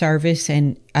every service,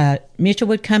 and Mitchell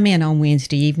would come in on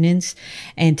Wednesday evenings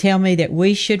and tell me that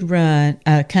we should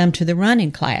come to the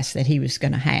running class that he was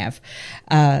going to have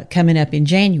coming up in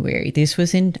January. This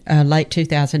was in late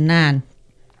 2009.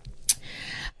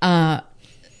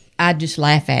 I'd just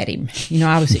laugh at him.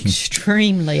 I was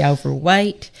extremely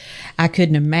overweight. I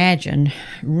couldn't imagine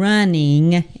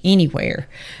running anywhere.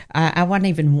 I wasn't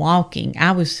even walking.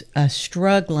 I was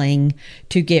struggling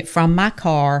to get from my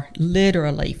car,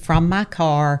 literally from my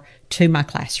car to my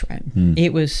classroom.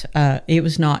 It was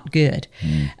not good.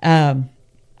 But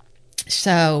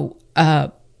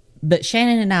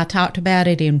Shannon and I talked about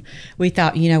it, and we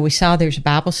thought, we saw there's a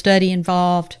Bible study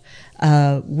involved.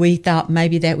 We thought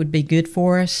maybe that would be good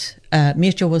for us.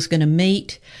 Mitchell was going to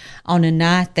meet on a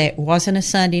night that wasn't a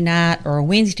Sunday night or a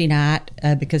Wednesday night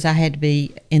because I had to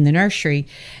be in the nursery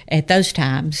at those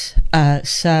times.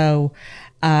 So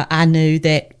I knew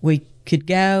that we could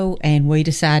go, and we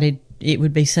decided it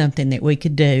would be something that we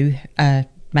could do,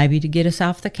 maybe to get us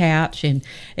off the couch and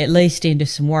at least into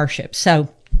some worship. So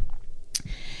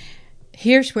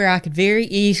here's where I could very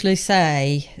easily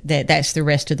say that that's the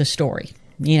rest of the story.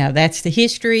 That's the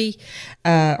history,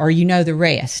 or the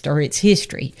rest, or it's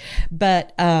history.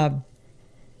 But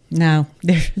no,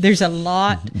 there's a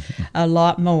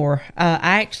lot more.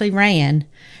 I actually ran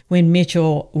when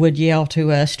Mitchell would yell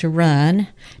to us to run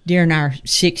during our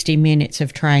 60 minutes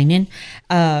of training.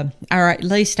 Or at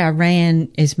least I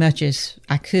ran as much as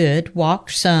I could,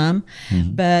 walked some,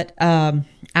 but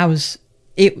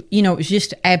it was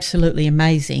just absolutely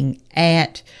amazing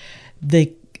at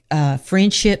the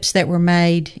friendships that were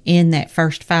made in that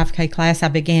first 5K class. I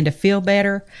began to feel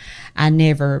better. I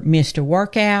never missed a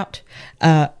workout.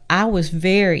 I was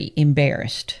very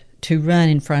embarrassed to run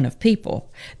in front of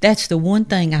people. That's the one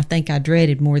thing I think I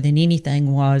dreaded more than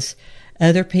anything, was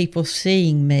other people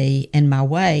seeing me and my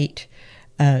weight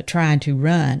trying to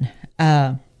run.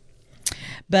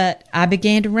 But I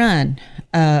began to run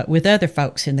with other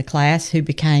folks in the class we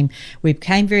became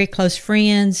very close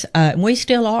friends, and we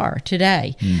still are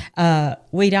today.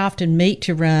 We'd often meet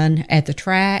to run at the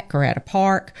track or at a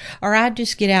park, or I'd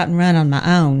just get out and run on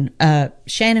my own.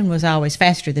 Shannon was always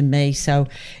faster than me, so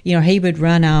he would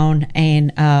run on,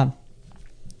 and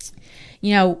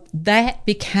that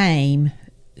became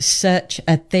such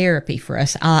a therapy for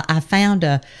us. I found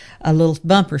a little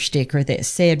bumper sticker that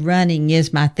said "Running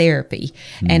is my therapy,"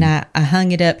 and I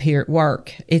hung it up here at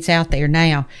work. It's out there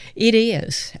now. It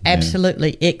is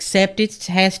absolutely, except it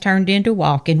has turned into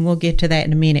walking. We'll get to that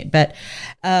in a minute. But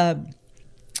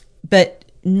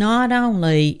not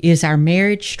only is our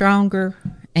marriage stronger,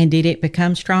 and did it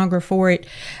become stronger for it,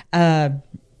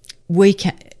 we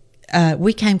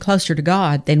came closer to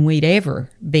God than we'd ever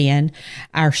been.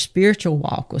 Our spiritual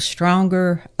walk was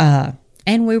stronger,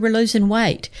 and we were losing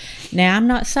weight. Now, I'm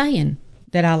not saying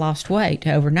that I lost weight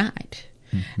overnight,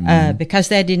 because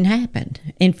that didn't happen.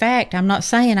 In fact, I'm not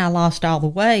saying I lost all the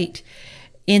weight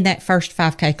in that first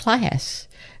 5K class,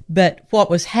 but what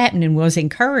was happening was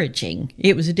encouraging.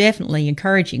 It was definitely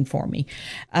encouraging for me.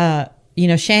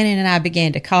 Shannon and I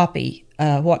began to copy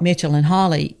what Mitchell and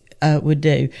Holly would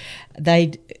do.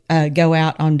 They'd go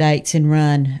out on dates and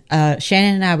run.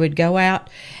 Shannon and I would go out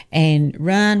and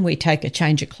run. We'd take a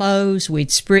change of clothes. We'd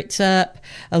spritz up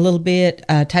a little bit,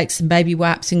 take some baby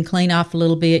wipes and clean off a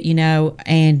little bit,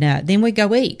 and then we'd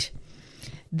go eat.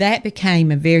 That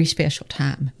became a very special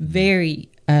time, very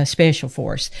special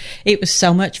for us. It was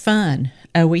so much fun.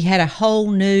 We had a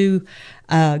whole new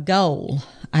goal,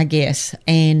 I guess,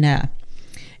 and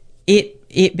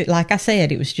it, like I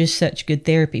said, it was just such good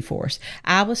therapy for us.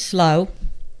 I was slow.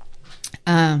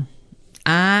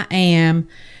 I am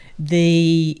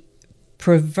the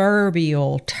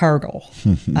proverbial turtle.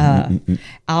 I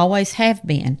always have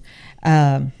been.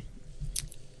 But,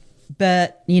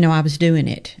 I was doing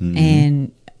it,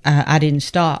 and I didn't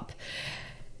stop.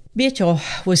 Mitchell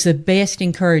was the best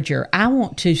encourager. I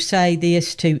want to say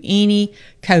this to any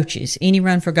coaches, any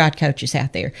Run for God coaches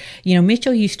out there.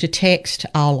 Mitchell used to text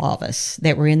all of us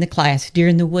that were in the class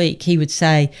during the week. He would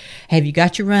say, "Have you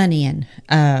got your run in?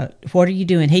 What are you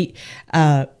doing?" He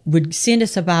would send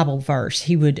us a Bible verse.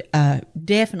 He would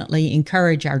definitely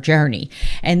encourage our journey.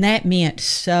 And that meant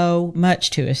so much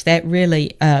to us. That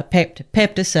really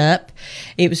pepped us up.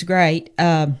 It was great.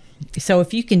 So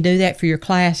if you can do that for your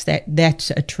class, that's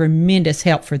a tremendous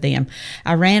help for them.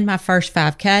 I ran my first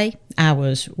 5K. I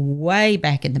was way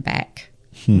back in the back,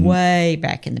 way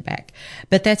back in the back.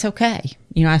 But that's okay.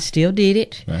 I still did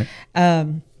it. Right.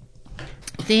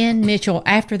 Then Mitchell,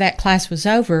 after that class was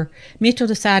over, Mitchell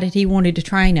decided he wanted to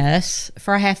train us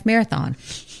for a half marathon.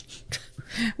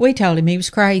 We told him he was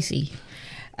crazy.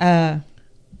 But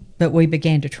we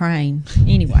began to train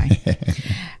anyway.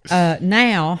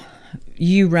 Now,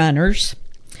 you runners,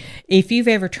 if you've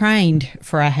ever trained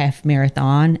for a half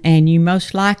marathon, and you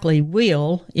most likely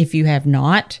will if you have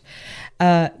not,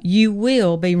 you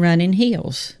will be running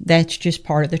hills. That's just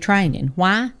part of the training.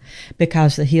 Why?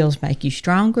 Because the hills make you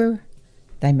stronger,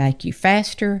 they make you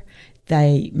faster,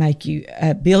 they make you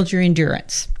build your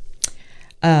endurance.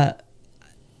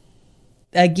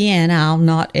 Again, I'll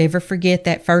not ever forget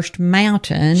that first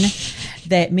mountain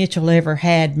that Mitchell ever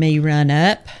had me run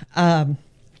up.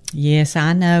 Yes,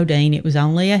 I know, Dean, it was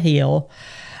only a hill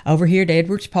over here at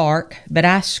Edwards Park, but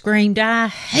I screamed, "I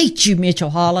hate you, Mitchell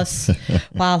Hollis,"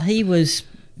 while he was,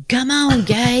 "Come on,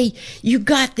 Gaye, you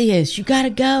got this, you got to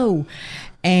go."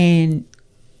 And,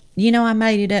 I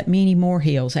made it up many more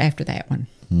hills after that one.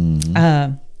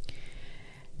 Mm-hmm.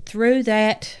 Through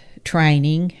that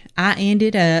training, I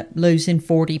ended up losing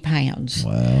 40 pounds.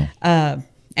 Wow.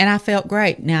 And I felt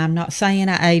great. Now, I'm not saying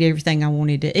I ate everything I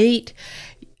wanted to eat,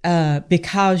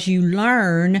 because you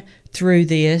learn through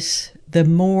this, the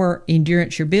more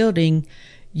endurance you're building,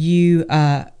 you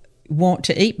want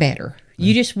to eat better.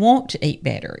 You just want to eat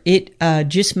better. It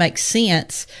just makes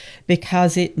sense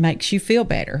because it makes you feel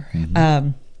better.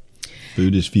 Mm-hmm.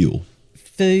 Food is fuel.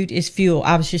 Food is fuel.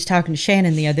 I was just talking to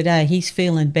Shannon the other day. He's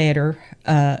feeling better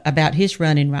about his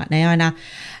running right now. And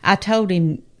I told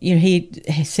him, he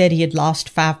said he had lost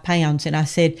 5 pounds. And I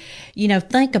said,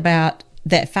 think about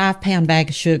that 5-pound bag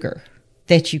of sugar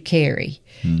that you carry.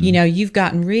 Mm-hmm. You've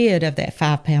gotten rid of that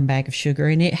 5-pound bag of sugar,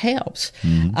 and it helps.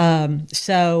 Mm-hmm.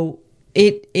 So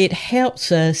it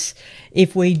helps us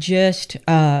if we just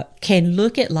can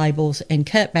look at labels and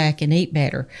cut back and eat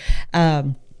better.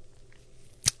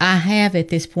 I have at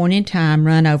this point in time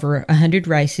run over 100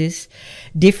 races,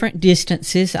 different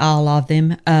distances, all of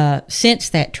them, since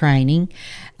that training.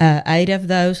 8 of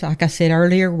those, like I said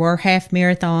earlier, were half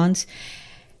marathons.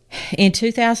 In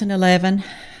 2011,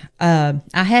 I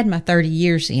had my 30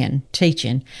 years in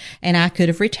teaching, and I could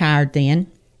have retired then,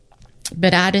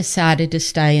 but I decided to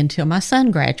stay until my son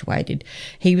graduated.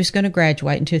 He was going to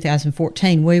graduate in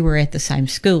 2014. We were at the same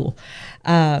school.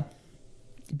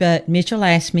 But Mitchell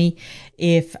asked me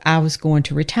if I was going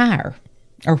to retire,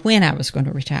 or when I was going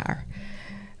to retire.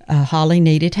 Holly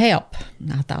needed help.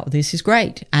 I thought, this is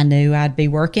great. I knew I'd be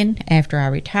working after I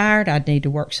retired. I'd need to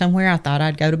work somewhere. I thought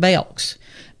I'd go to Belk's,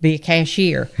 be a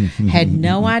cashier. Had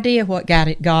no idea what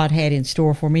God had in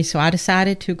store for me, so I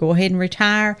decided to go ahead and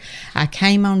retire. I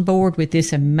came on board with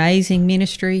this amazing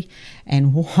ministry,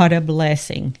 and what a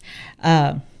blessing.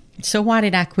 So why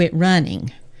did I quit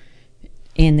running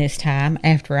in this time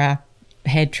after I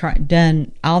had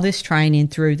done all this training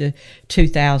through the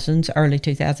 2000s, early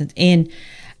 2000s? In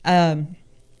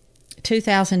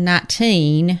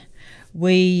 2019,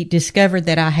 we discovered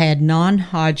that I had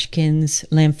non-Hodgkin's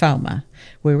lymphoma.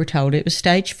 We were told it was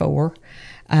stage 4.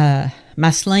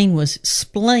 My spleen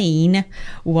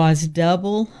was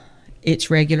double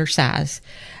its regular size,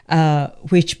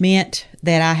 which meant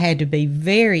that I had to be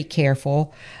very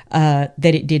careful that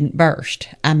it didn't burst.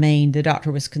 I mean, the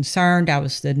doctor was concerned. I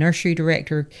was the nursery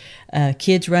director,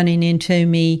 kids running into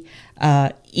me,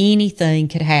 anything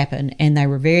could happen, and they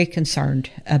were very concerned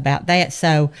about that.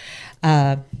 So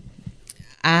I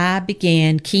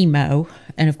began chemo,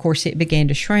 and of course it began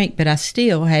to shrink, but I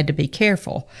still had to be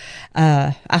careful.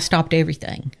 I stopped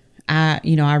everything. I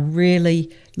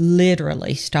really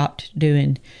literally stopped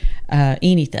doing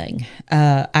anything.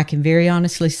 I can very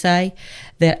honestly say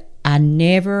that I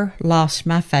never lost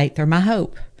my faith or my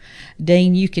hope.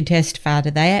 Dean, you can testify to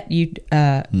that. You'd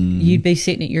be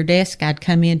sitting at your desk. I'd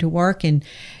come into work, and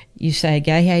you say,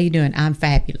 "Gaye, how you doing?" "I'm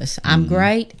fabulous. I'm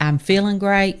great. I'm feeling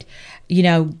great."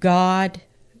 God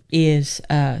is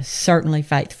certainly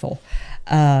faithful,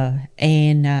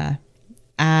 and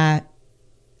I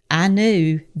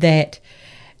knew that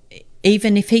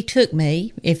even if He took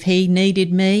me, if He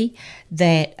needed me,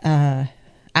 that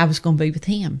I was going to be with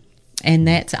Him. And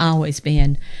that's always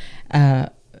been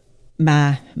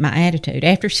my attitude.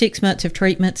 After 6 months of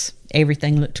treatments,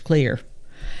 everything looked clear.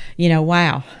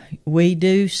 Wow, we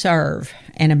do serve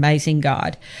an amazing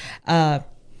God.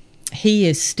 He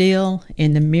is still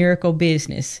in the miracle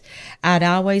business. I'd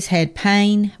always had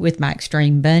pain with my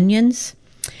extreme bunions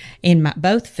in my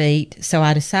both feet, so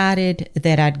I decided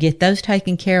that I'd get those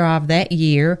taken care of that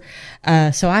year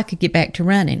so I could get back to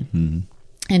running. Mm-hmm.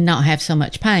 And not have so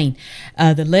much pain.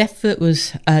 The left foot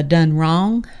was done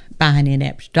wrong by an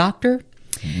inept doctor.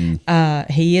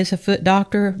 Mm-hmm. He is a foot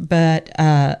doctor, but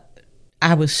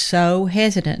I was so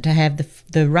hesitant to have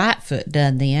the right foot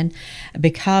done then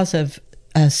because of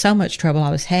so much trouble I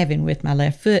was having with my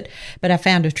left foot. But I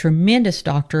found a tremendous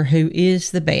doctor who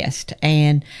is the best,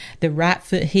 and the right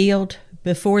foot healed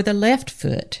before the left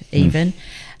foot even.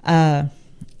 But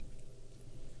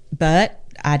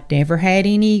I'd never had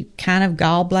any kind of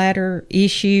gallbladder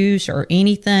issues or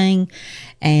anything.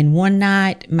 And one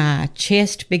night my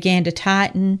chest began to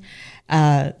tighten.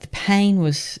 The pain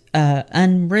was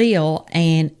unreal,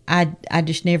 and I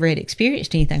just never had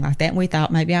experienced anything like that. And we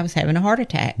thought maybe I was having a heart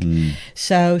attack.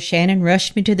 So Shannon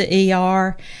rushed me to the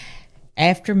ER.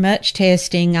 After much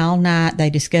testing all night, they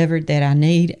discovered that I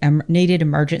needed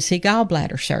emergency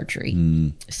gallbladder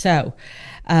surgery. So,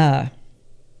 of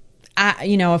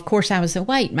course, I was like,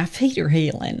 wait, my feet are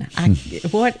healing.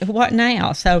 What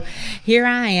now? So here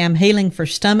I am, healing from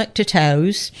stomach to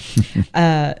toes.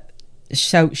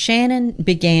 So Shannon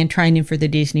began training for the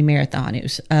Disney Marathon. It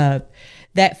was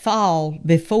that fall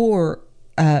before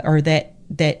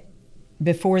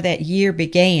before that year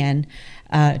began,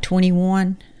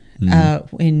 21.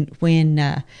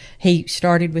 When he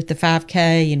started with the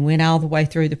 5K and went all the way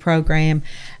through the program,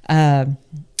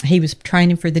 he was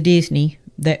training for the Disney,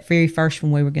 that very first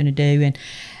one we were going to do, and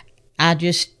I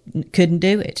just couldn't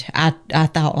do it. I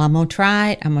thought, well, I'm going to try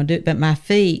it, I'm going to do it, but my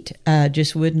feet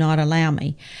just would not allow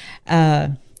me.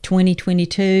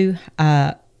 2022,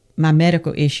 my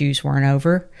medical issues weren't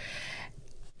over.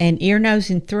 An ear, nose,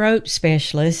 and throat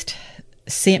specialist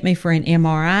sent me for an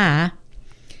MRI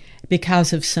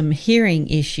because of some hearing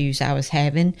issues I was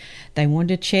having. They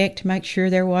wanted to check to make sure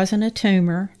there wasn't a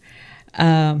tumor,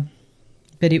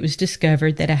 but it was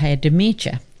discovered that I had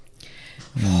dementia.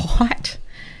 What?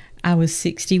 I was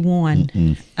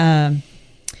 61.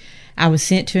 I was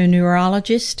sent to a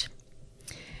neurologist,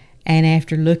 and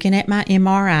after looking at my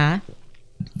MRI,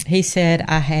 he said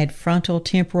I had frontal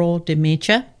temporal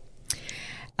dementia.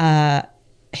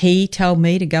 He told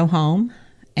me to go home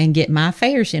and get my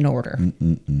affairs in order.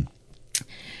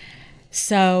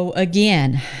 So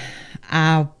again,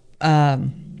 I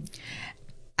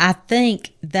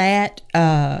think that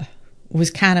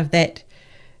was kind of that.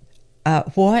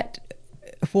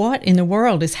 What in the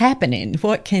world is happening?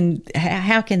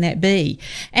 How can that be?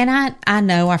 And I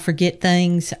know I forget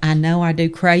things. I know I do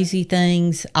crazy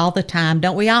things all the time.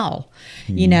 Don't we all?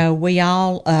 We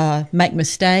all make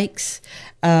mistakes.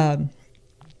 I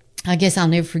guess I'll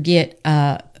never forget,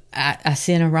 I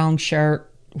sent a wrong shirt,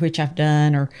 which I've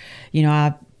done, or,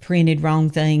 I printed wrong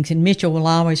things. And Mitchell will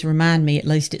always remind me, at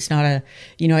least it's not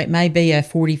it may be a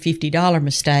 $40, $50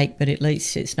 mistake, but at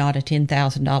least it's not a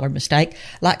 $10,000 mistake,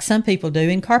 like some people do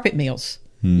in carpet mills,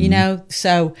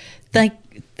 So think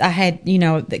I had,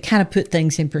 that kind of put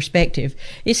things in perspective.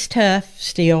 It's tough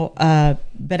still,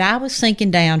 but I was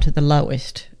sinking down to the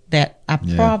lowest that I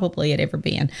probably had ever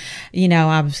been.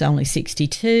 I was only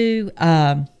 62.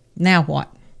 Now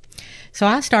what? So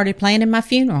I started planning my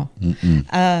funeral.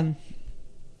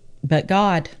 But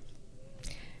God,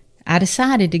 I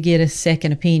decided to get a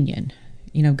second opinion.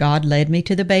 God led me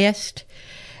to the best.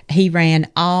 He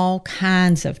ran all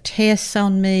kinds of tests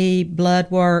on me, blood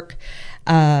work,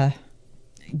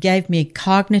 gave me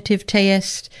cognitive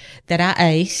tests that I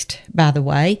aced, by the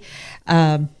way.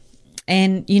 And,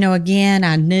 again,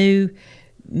 I knew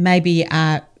maybe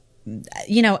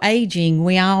aging,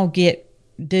 we all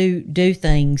do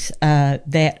things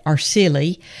that are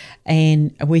silly,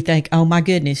 and we think, oh my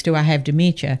goodness, do I have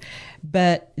dementia?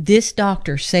 But this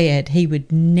doctor said he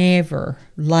would never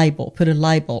put a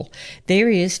label. There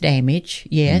is damage,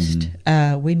 yes.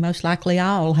 We most likely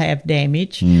all have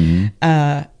damage,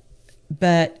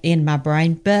 but in my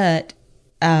brain. But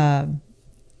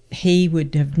he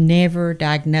would have never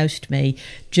diagnosed me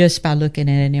just by looking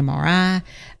at an MRI.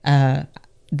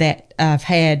 That I've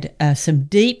had some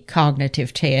deep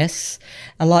cognitive tests,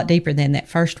 a lot deeper than that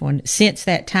first one. Since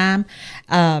that time,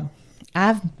 I've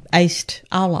aced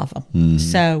all of them.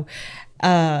 So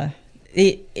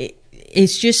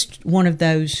it's just one of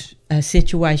those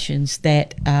situations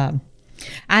that I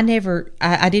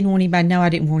didn't want anybody to know. I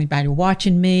didn't want anybody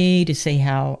watching me to see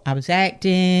how I was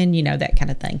acting, that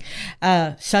kind of thing.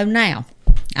 So now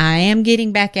I am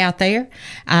getting back out there.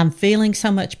 I'm feeling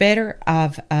so much better.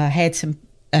 I've had some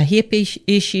hip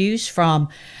issues from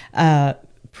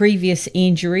previous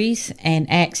injuries and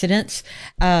accidents,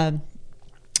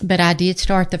 but I did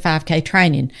start the 5K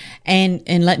training.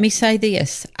 And let me say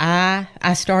this, I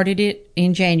started it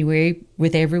in January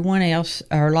with everyone else,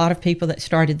 or a lot of people that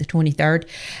started the 23rd.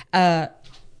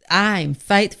 I'm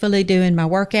faithfully doing my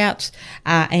workouts.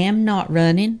 I am not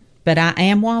running, but I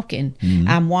am walking.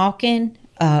 I'm walking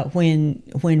when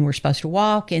we're supposed to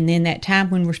walk, and then that time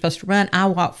when we're supposed to run, I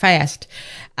walk fast.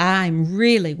 I'm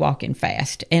really walking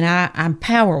fast, and I'm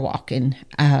power walking.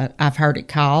 I've heard it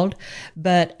called,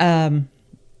 but I'm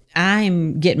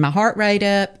getting my heart rate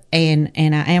up, and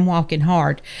I am walking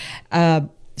hard.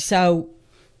 So.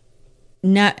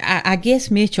 No, I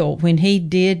guess Mitchell, when he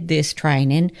did this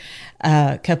training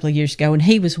a couple of years ago, and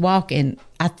he was walking,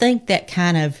 I think that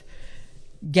kind of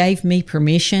gave me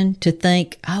permission to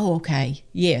think, oh, okay,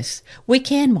 yes, we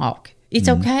can walk. It's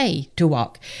okay to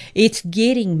walk. It's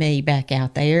getting me back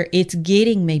out there. It's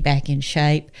getting me back in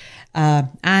shape. I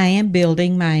am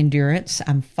building my endurance.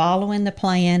 I'm following the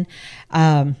plan.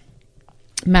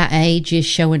 My age is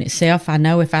showing itself. I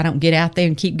know if I don't get out there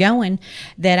and keep going,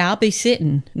 that I'll be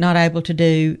sitting, not able to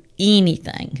do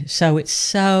anything. So it's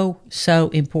so, so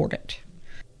important.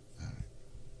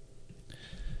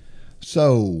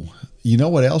 So, you know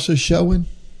what else is showing?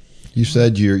 You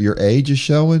said your age is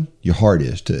showing. Your heart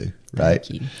is too, right?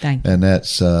 Thank you. Thank you. And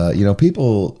that's,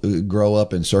 people grow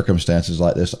up in circumstances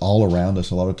like this all around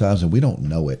us a lot of times, and we don't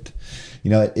know it.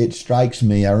 It strikes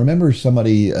me. I remember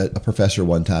somebody, a professor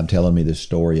one time telling me this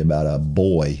story about a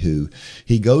boy who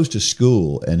he goes to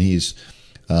school, and he's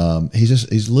a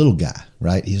little guy,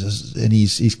 right?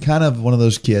 He's kind of one of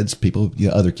those kids people,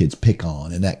 other kids pick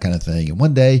on and that kind of thing. And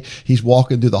one day he's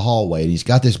walking through the hallway, and he's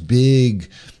got this big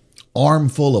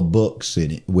armful of books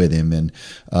with him, and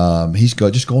he's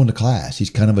just going to class.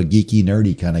 He's kind of a geeky,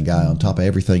 nerdy kind of guy on top of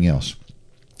everything else.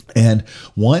 And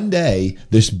one day,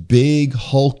 this big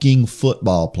hulking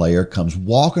football player comes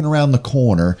walking around the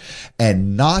corner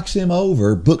and knocks him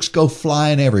over. Books go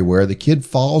flying everywhere. The kid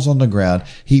falls on the ground.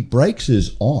 He breaks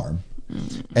his arm.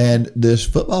 And this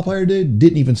football player dude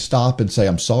didn't even stop and say,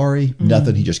 I'm sorry.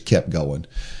 Nothing. He just kept going.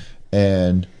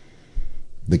 And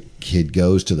the kid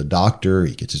goes to the doctor.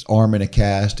 He gets his arm in a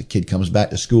cast. The kid comes back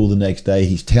to school the next day.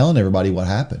 He's telling everybody what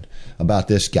happened about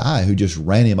this guy who just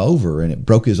ran him over and it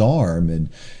broke his arm. And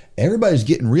everybody's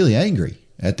getting really angry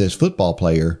at this football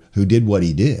player who did what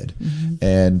he did.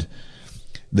 And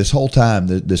this whole time,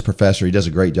 this professor, he does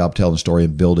a great job telling the story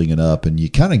and building it up. And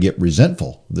you kind of get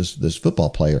resentful, this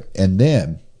football player. And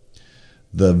then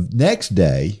the next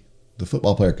day, the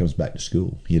football player comes back to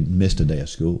school. He had missed a day of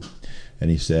school. And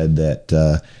he said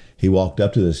that he walked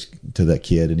up to that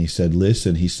kid and he said,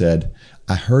 listen, he said,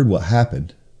 I heard what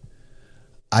happened.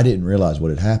 I didn't realize what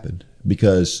had happened,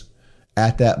 because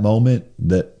at that moment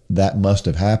that must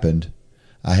have happened,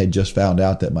 I had just found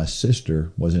out that my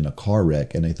sister was in a car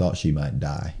wreck and they thought she might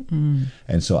die.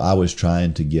 And so I was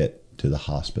trying to get to the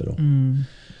hospital.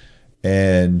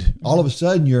 And all of a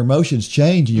sudden your emotions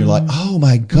change and you're like, oh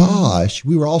my gosh,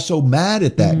 we were all so mad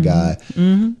at that guy.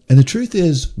 And the truth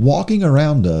is, walking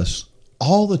around us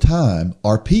all the time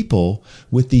are people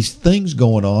with these things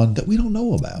going on that we don't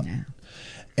know about.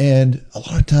 And a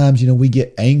lot of times, we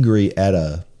get angry at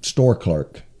a store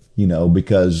clerk,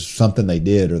 because something they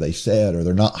did or they said, or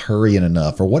they're not hurrying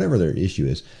enough, or whatever their issue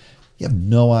is. You have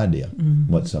no idea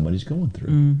what somebody's going through.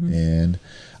 And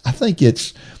I think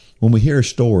it's, when we hear a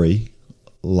story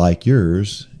like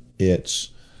yours,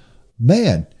 it's,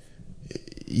 man,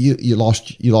 you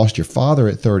lost your father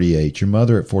at 38, your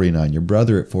mother at 49, your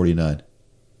brother at 49.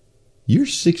 You're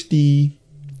 60,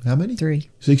 how many?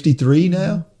 63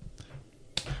 now?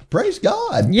 Praise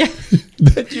God. Yeah.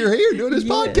 That you're here doing this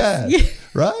podcast,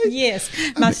 right? Yes.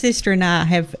 My sister and I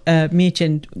have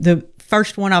mentioned the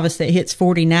first one of us that hits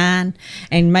 49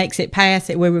 and makes it past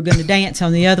it, we were going to dance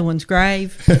on the other one's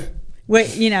grave. How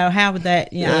would that,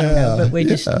 I don't know,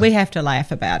 but we have to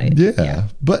laugh about it. Yeah.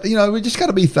 But, we just got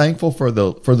to be thankful for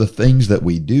the things that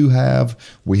we do have.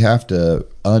 We have to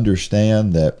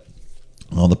understand that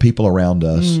the people around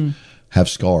us have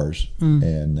scars,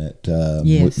 and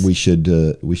that we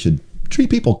should treat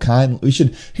people kindly.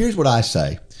 Here's what I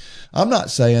say. I'm not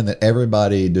saying that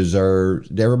everybody deserves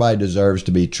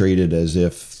to be treated as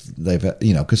if they've,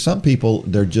 because some people,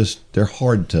 they're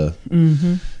hard to,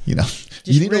 you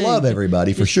need to love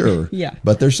everybody for sure. Yeah.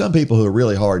 But there's some people who are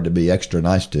really hard to be extra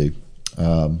nice to.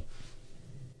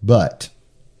 But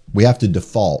we have to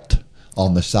default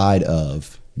on the side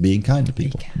of being kind to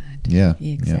people. Be kind. Yeah.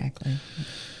 Exactly. Yeah.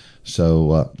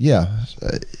 So,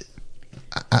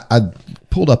 I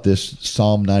pulled up this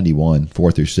Psalm 91,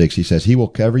 4-6. He says, he will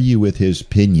cover you with his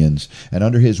pinions, and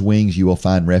under his wings you will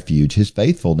find refuge. His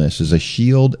faithfulness is a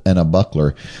shield and a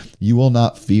buckler. You will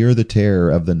not fear the terror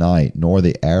of the night, nor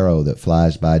the arrow that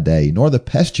flies by day, nor the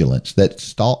pestilence that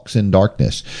stalks in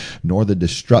darkness, nor the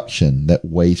destruction that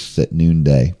wastes at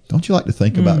noonday. Don't you like to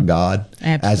think about God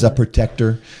as a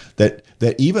protector?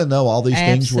 that even though all these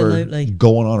things Absolutely. were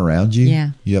going on around you,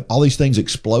 Yeah. you have all these things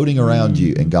exploding around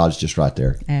you, and God's just right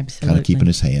there, Absolutely. kind of keeping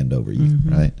his hand over you,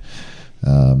 right?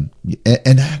 And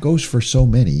that goes for so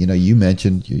many. You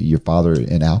mentioned your father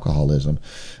in alcoholism.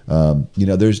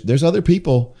 There's other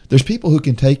people. There's people who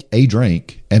can take a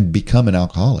drink and become an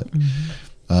alcoholic.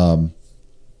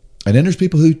 And then there's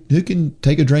people who can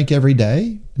take a drink every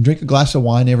day and drink a glass of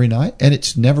wine every night, and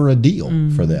it's never a deal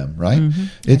for them, right?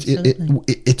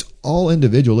 It's all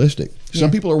individualistic.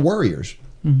 Some people are worriers.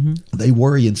 They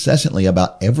worry incessantly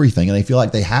about everything, and they feel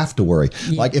like they have to worry.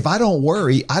 Like, if I don't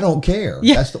worry, I don't care.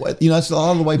 That's the way. That's a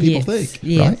lot of the way people think,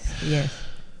 right? Yes.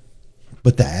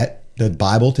 But the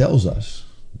Bible tells us,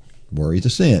 worry is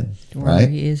a sin.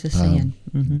 Worry is a sin.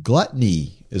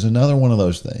 Gluttony is another one of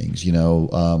those things.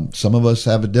 Some of us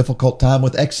have a difficult time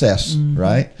with excess,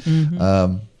 right?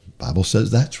 Bible says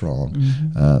that's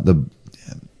wrong.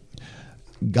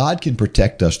 God can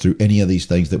protect us through any of these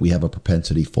things that we have a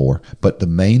propensity for. But the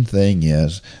main thing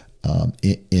is,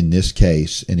 in this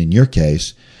case, and in your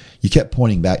case, you kept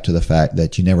pointing back to the fact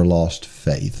that you never lost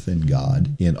faith in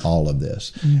God in all of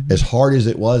this. As hard as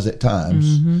it was at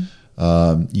times,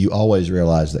 you always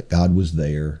realized that God was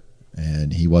there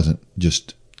and he wasn't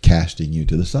just casting you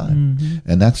to the side.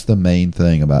 And that's the main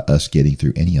thing about us getting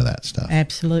through any of that stuff.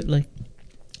 Absolutely.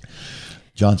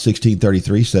 John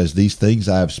 16:33 says, "These things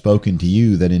I have spoken to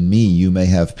you, that in me you may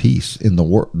have peace. In the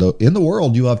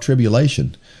world you have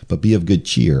tribulation, but be of good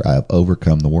cheer. I have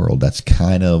overcome the world." That's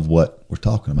kind of what we're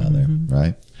talking about there,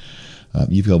 right?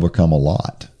 You've overcome a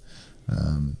lot.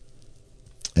 And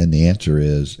the answer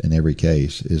is, in every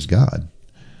case, is God.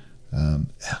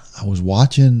 I was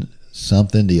watching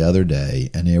something the other day,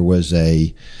 and there was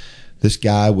this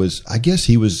guy was, I guess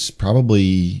he was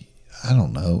probably, I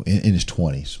don't know, in his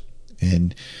 20s.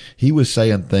 And he was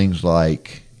saying things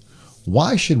like,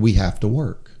 why should we have to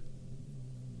work?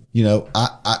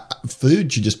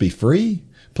 Food should just be free.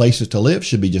 Places to live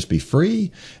should just be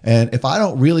free. And if I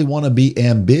don't really want to be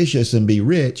ambitious and be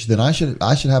rich, then I should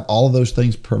have all of those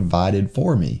things provided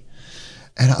for me.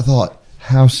 And I thought,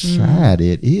 how sad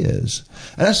it is.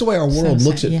 And that's the way our world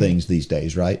looks at things these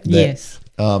days, right? Yes.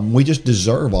 We just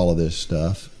deserve all of this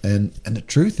stuff. And the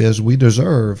truth is, we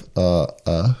deserve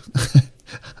a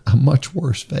much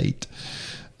worse fate.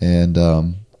 And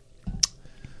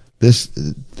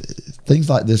things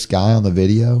like this guy on the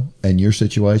video and your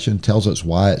situation tells us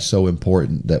why it's so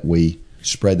important that we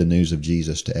spread the news of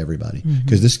Jesus to everybody.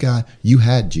 Because this guy, you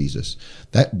had Jesus.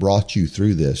 That brought you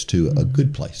through this to a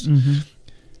good place.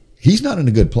 He's not in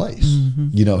a good place.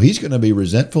 He's going to be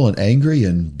resentful and angry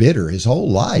and bitter his whole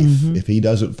life if he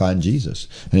doesn't find Jesus.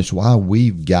 And it's why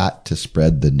we've got to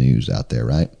spread the news out there,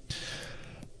 right?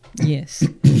 Yes.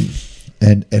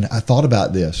 And I thought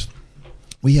about this.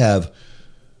 We have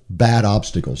bad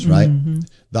obstacles, right?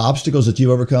 The obstacles that you've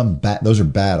overcome, those are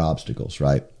bad obstacles,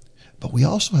 right? But we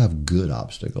also have good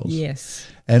obstacles. Yes.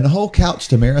 And the whole couch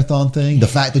to marathon thing, the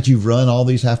fact that you've run all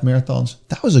these half marathons,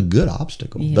 that was a good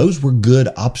obstacle. Yeah. Those were good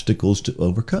obstacles to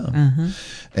overcome.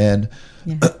 And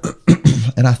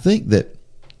and I think that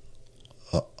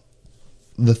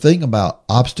the thing about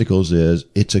obstacles is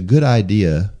it's a good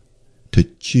idea to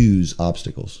choose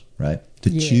obstacles, right? To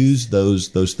choose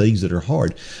those things that are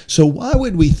hard. So why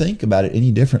would we think about it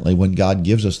any differently when God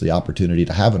gives us the opportunity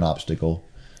to have an obstacle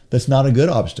that's not a good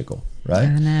obstacle, right?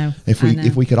 I know.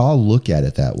 If we could all look at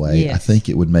it that way, I think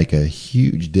it would make a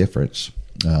huge difference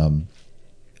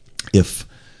if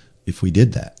we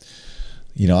did that.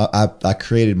 I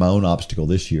created my own obstacle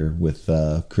this year with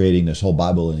creating this whole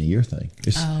Bible in a year thing.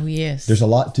 There's a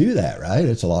lot to that, right?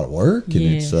 It's a lot of work, and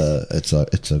it's a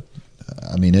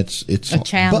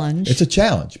challenge. It's a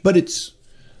challenge, but it's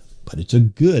a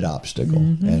good obstacle,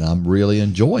 and I'm really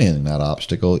enjoying that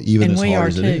obstacle, even as hard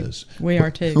as it is. We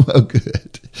are too. Well,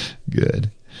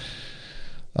 good.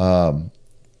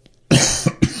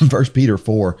 1 Peter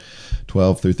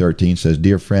 4:12-13 says,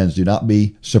 "Dear friends, do not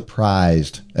be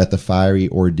surprised at the fiery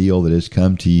ordeal that has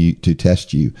come to you to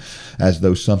test you, as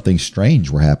though something strange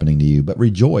were happening to you, but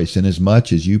rejoice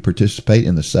inasmuch as you participate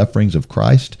in the sufferings of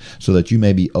Christ, so that you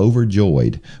may be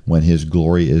overjoyed when his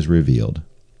glory is revealed."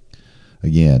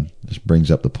 Again, this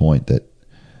brings up the point that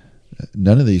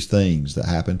none of these things that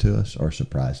happen to us are a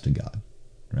surprise to God,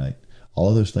 right? All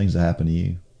of those things that happen to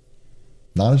you,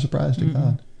 not a surprise to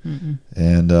God.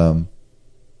 And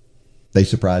they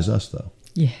surprise us, though.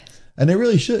 Yes. And they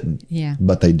really shouldn't. Yeah.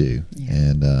 But they do. Yeah.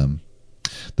 And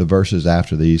the verses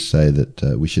after these say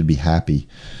that we should be happy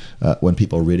when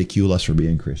people ridicule us for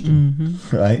being Christian.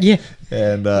 Right? Yeah.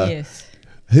 And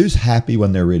who's happy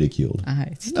when they're ridiculed?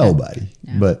 It's nobody.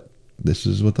 No. But this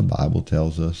is what the Bible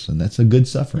tells us, and that's a good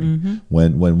suffering.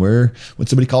 When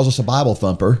somebody calls us a Bible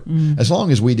thumper, as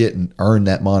long as we didn't earn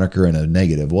that moniker in a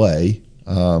negative way,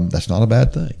 that's not a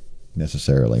bad thing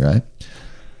necessarily, right?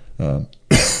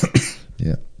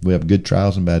 Yeah, we have good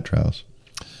trials and bad trials.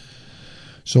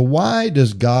 So why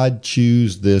does God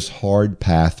choose this hard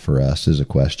path for us is a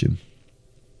question.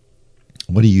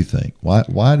 What do you think? Why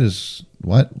do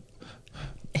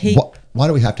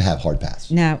we have to have hard paths?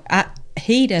 No,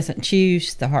 he doesn't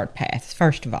choose the hard paths,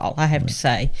 first of all, I have to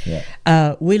say.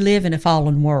 Yeah. We live in a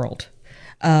fallen world,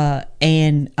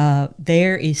 and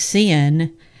there is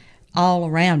sin all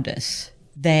around us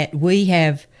that we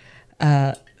have.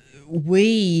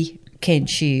 We can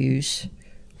choose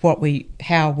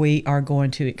how we are going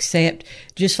to accept,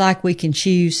 just like we can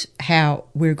choose how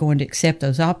we're going to accept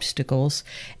those obstacles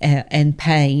and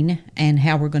pain, and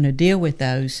how we're going to deal with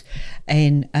those.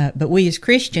 And but we as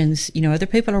Christians, other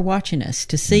people are watching us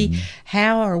to see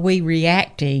how are we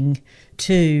reacting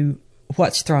to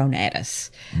what's thrown at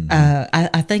us.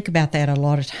 I think about that a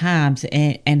lot of times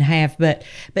and have, but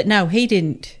no,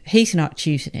 he's not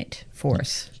choosing it for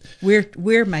us.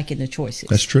 We're making the choices.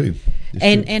 That's true.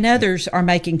 And others are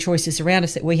making choices around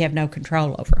us that we have no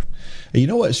control over. You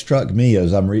know what struck me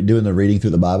as I'm doing the reading through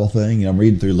the Bible thing? I'm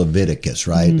reading through Leviticus,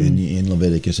 right? And in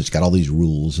Leviticus, it's got all these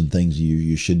rules and things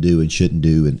you should do and shouldn't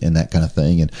do and that kind of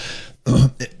thing. And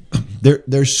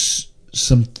there's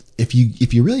some, if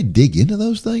you really dig into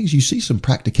those things, you see some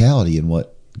practicality in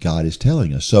what God is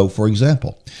telling us. So, for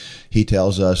example, he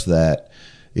tells us that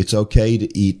it's okay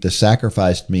to eat the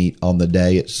sacrificed meat on the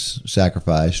day it's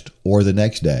sacrificed or the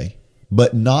next day,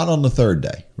 but not on the third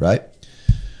day, right?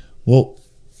 Well,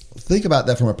 think about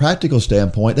that from a practical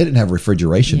standpoint. They didn't have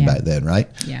refrigeration back then, right?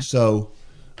 Yeah. So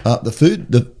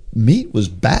the meat was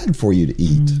bad for you to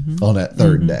eat on that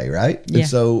third day, right? Yeah. And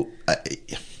so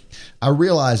I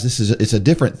realize it's a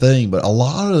different thing, but a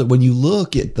lot of when you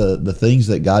look at the things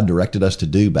that God directed us to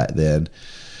do back then,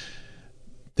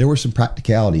 there was some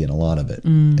practicality in a lot of it.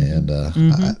 And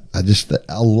I just,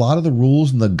 a lot of the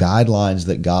rules and the guidelines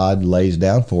that God lays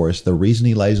down for us, the reason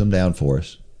he lays them down for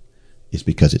us is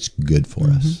because it's good for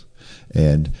us.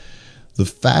 And the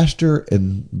faster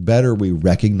and better we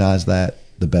recognize that,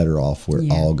 the better off we're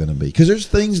all going to be. Because there's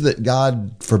things that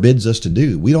God forbids us to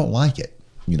do. We don't like it.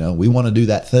 We want to do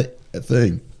that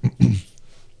thing.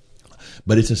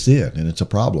 But it's a sin and it's a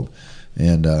problem.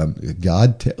 And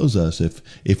God tells us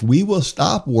if we will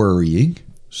stop worrying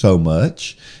so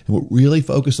much and we'll really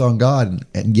focus on God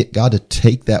and get God to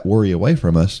take that worry away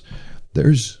from us,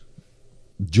 there's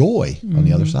joy on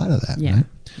the other side of that. Yeah. Right?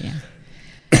 Yeah.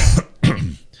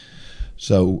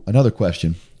 So another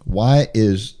question, why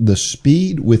is the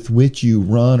speed with which you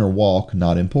run or walk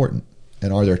not important?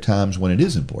 And are there times when it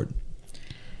is important?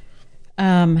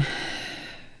 I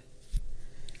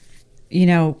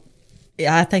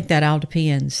think that all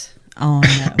depends on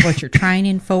what you're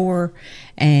training for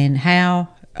and how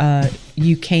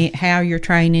you're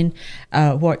training,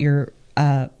 what your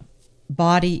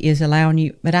body is allowing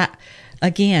you. But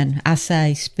I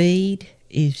say speed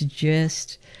is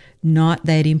just not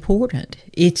that important.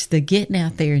 It's the getting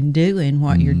out there and doing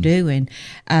what you're doing.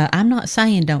 I'm not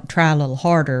saying don't try a little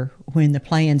harder when the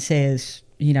plan says,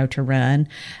 to run.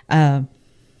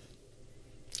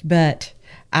 But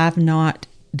I've not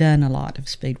done a lot of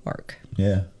speed work.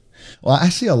 Yeah. Well, I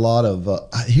see a lot of,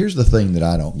 here's the thing that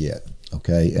I don't get.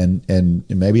 Okay. And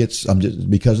maybe I'm just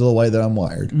because of the way that I'm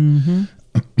wired.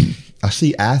 I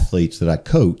see athletes that I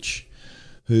coach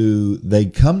who they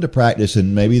come to practice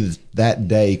and maybe that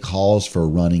day calls for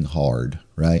running hard.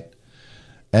 Right.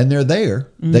 And they're there.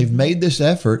 They've made this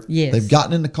effort. Yes. They've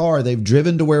gotten in the car. They've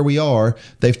driven to where we are.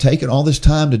 They've taken all this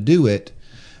time to do it.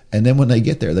 And then when they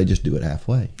get there, they just do it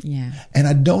halfway. Yeah. And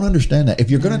I don't understand that.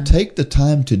 If you're going to take the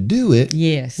time to do it,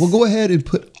 yes, well, go ahead and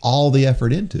put all the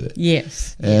effort into it.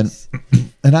 Yes. And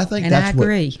I think and that's I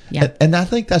agree. Yeah. And I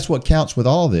think that's what counts with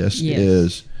all this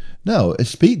is no,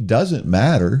 speed doesn't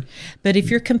matter. But if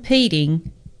you're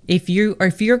competing, if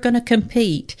you're going to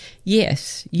compete,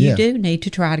 yes, you do need to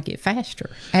try to get faster.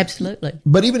 Absolutely.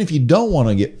 But even if you don't want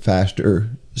to get faster,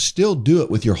 still do it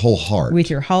with your whole heart. With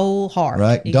your whole heart.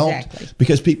 Right? Exactly.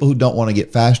 Because people who don't want to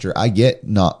get faster, I get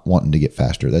not wanting to get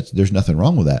faster. There's nothing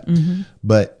wrong with that.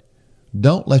 But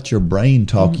don't let your brain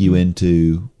talk you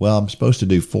into, well, I'm supposed to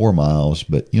do 4 miles,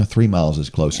 but 3 miles is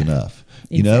close enough.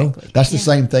 That's the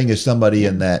same thing as somebody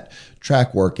in that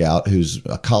track workout who's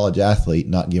a college athlete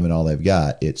not giving all they've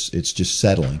got. It's just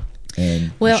settling.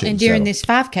 And during this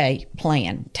 5K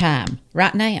plan time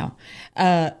right now,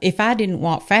 if I didn't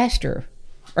walk faster,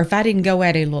 or if I didn't go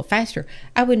at it a little faster,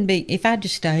 I wouldn't be, if I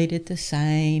just stayed at the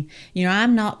same,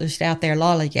 I'm not just out there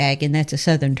lollygagging. That's a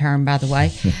Southern term, by the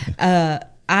way.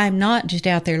 I'm not just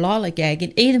out there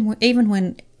lollygagging, even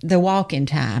when the walking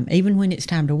time, even when it's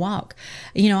time to walk.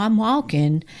 I'm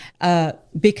walking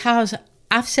because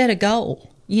I've set a goal.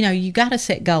 You got to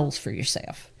set goals for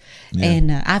yourself. Yeah.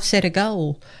 And I've set a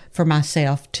goal for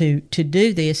myself to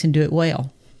do this and do it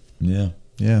well. Yeah,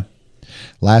 yeah.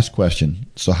 Last question.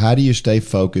 So how do you stay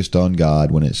focused on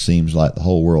God when it seems like the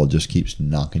whole world just keeps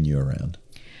knocking you around?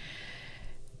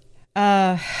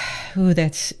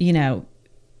 That's,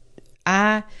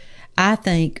 I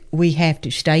think we have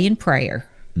to stay in prayer,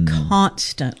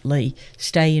 constantly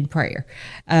stay in prayer.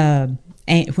 And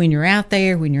when you're out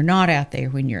there, when you're not out there,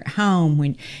 when you're at home,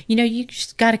 when, you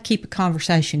just got to keep a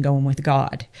conversation going with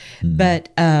God. But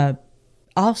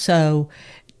also,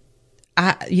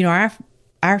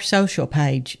 our social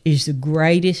page is the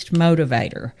greatest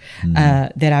motivator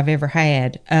that I've ever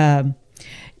had. I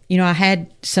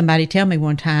had somebody tell me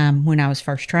one time when I was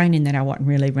first training that I wasn't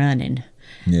really running.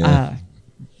 Yeah.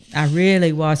 I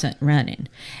really wasn't running,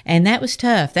 and that was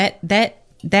tough.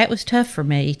 That was tough for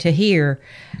me to hear,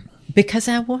 because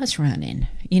I was running.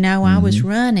 I was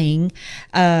running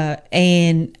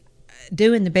and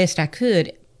doing the best I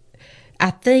could.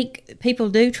 I think people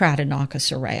do try to knock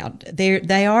us around.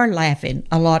 They are laughing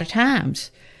a lot of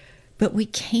times, but we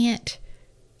can't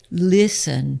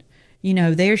listen.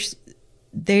 There's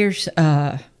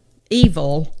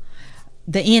evil,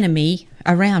 the enemy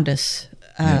around us,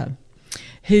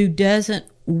 who doesn't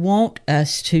want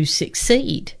us to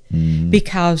succeed,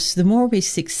 because the more we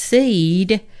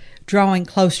succeed drawing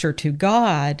closer to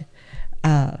God,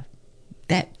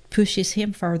 that pushes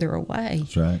him further away.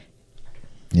 That's right.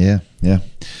 Yeah.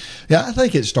 I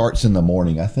think it starts in the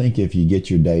morning. I think if you get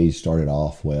your days started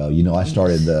off well,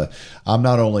 I'm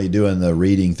not only doing the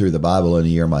reading through the Bible in a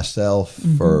year myself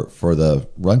for the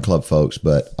Run Club folks,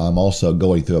 but I'm also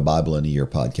going through a Bible in a year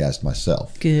podcast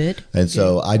myself. Good. And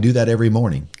so I do that every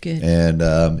morning. Good.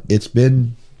 And it's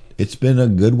been a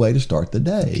good way to start the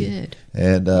day. Good.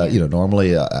 And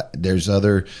normally there's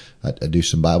I do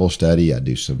some Bible study, I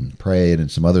do some praying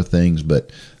and some other things,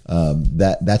 but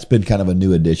that's been kind of a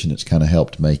new addition. It's kind of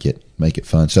helped make it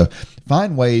fun. So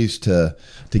find ways to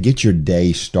get your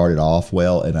day started off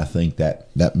well, and I think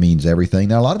that means everything.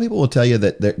 Now, a lot of people will tell you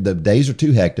that the days are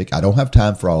too hectic. I don't have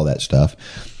time for all of that stuff.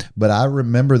 But I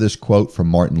remember this quote from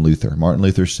Martin Luther. Martin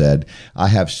Luther said, "I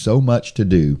have so much to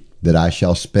do that I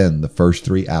shall spend the first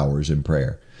 3 hours in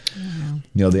prayer."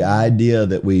 The idea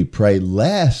that we pray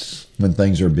less when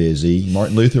things are busy.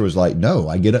 Martin Luther was like, no,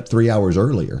 I get up 3 hours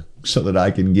earlier so that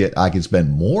I can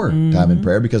spend more time in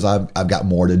prayer, because I've got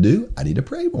more to do. I need to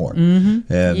pray more. And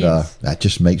that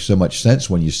just makes so much sense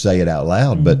when you say it out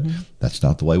loud, but that's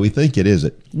not the way we think it, is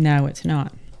it? No, it's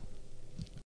not.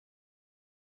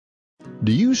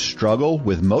 Do you struggle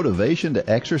with motivation to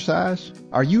exercise?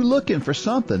 Are you looking for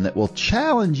something that will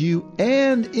challenge you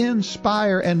and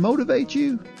inspire and motivate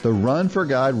you? The Run for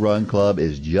God Run Club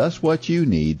is just what you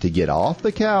need to get off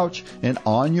the couch and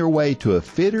on your way to a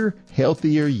fitter,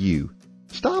 healthier you.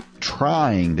 Stop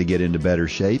trying to get into better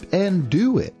shape and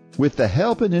do it. With the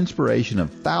help and inspiration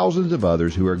of thousands of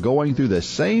others who are going through the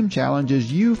same challenges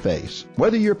you face.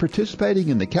 Whether you're participating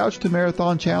in the Couch to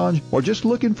Marathon Challenge or just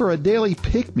looking for a daily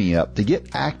pick-me-up to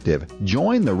get active,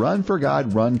 join the Run for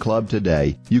God Run Club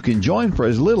today. You can join for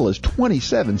as little as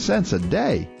 27 cents a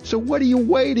day. So what are you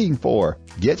waiting for?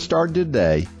 Get started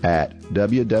today at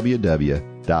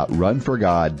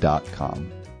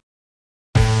www.runforgod.com.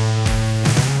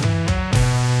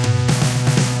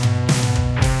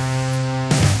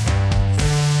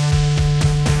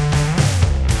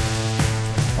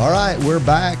 All right, we're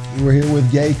back. We're here with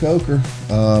Gaye Coker.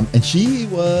 And she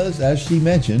was, as she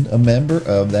mentioned, a member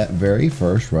of that very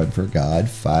first Run for God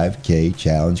 5K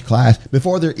Challenge class,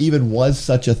 before there even was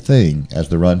such a thing as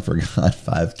the Run for God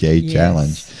 5K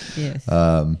Challenge. Yes.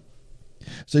 So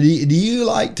do you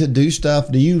like to do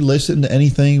stuff? Do you listen to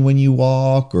anything when you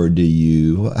walk, or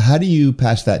how do you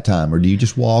pass that time? Or do you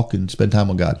just walk and spend time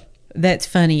with God? That's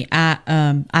funny.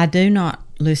 I do not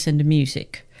listen to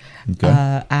music.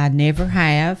 Okay. I never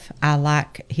have. I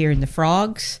like hearing the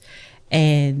frogs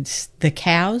and the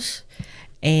cows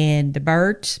and the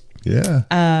birds.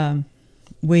 Yeah.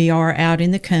 We are out in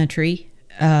the country,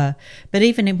 but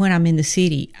even when I'm in the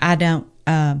city, I don't.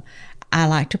 I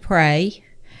like to pray.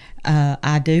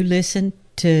 I do listen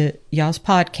to y'all's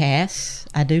podcasts.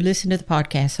 I do listen to the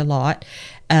podcasts a lot.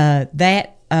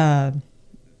 That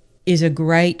is a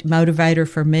great motivator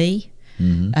for me.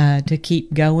 To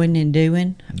keep going and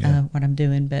doing what I'm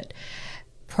doing. But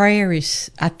prayer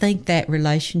is, I think that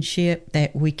relationship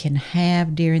that we can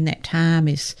have during that time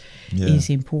is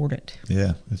important.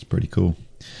 Yeah, that's pretty cool.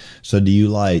 So do you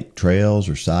like trails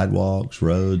or sidewalks,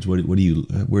 roads?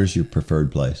 Where's your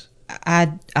preferred place?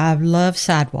 I love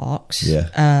sidewalks.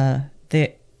 Yeah.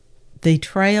 The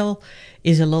trail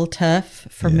is a little tough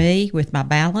for me with my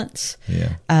balance.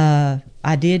 Yeah.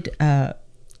 I did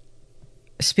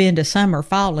spend a summer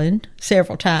falling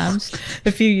several times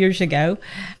a few years ago,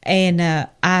 and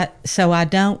I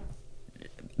don't.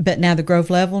 But now the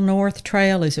Grove Level North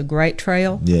Trail is a great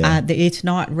trail. Yeah. It's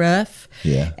not rough.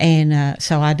 Yeah. And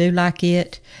so I do like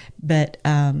it. But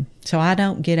so I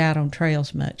don't get out on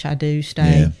trails much. I do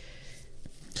stay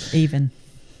even.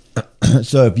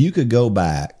 So if you could go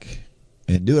back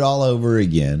and do it all over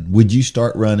again, would you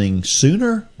start running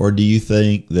sooner, or do you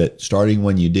think that starting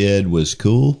when you did was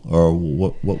cool, or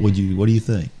what do you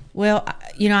think? Well,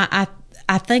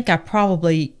 I think I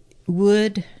probably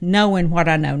would, knowing what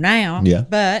I know now. Yeah.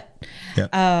 But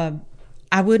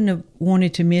I wouldn't have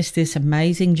wanted to miss this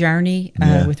amazing journey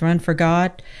with Run for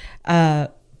God.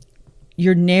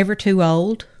 You're never too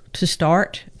old to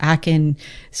start. I can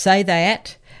say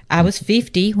that. I was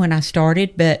 50 when I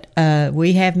started, but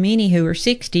we have many who are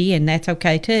 60, and that's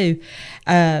okay too.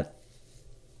 I've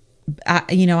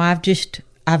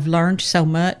learned so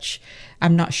much.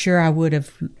 I'm not sure I would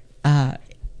have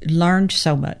learned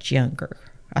so much younger.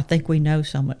 I think we know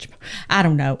so much. I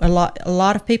don't know. A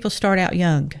lot of people start out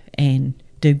young and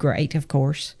do great, of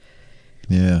course.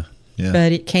 Yeah, yeah.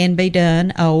 But it can be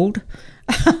done older.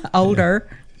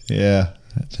 Yeah,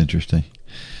 that's interesting.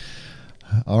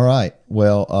 All right.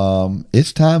 Well,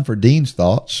 it's time for Dean's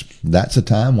Thoughts. That's a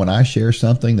time when I share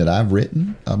something that I've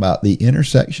written about the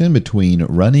intersection between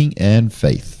running and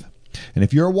faith. And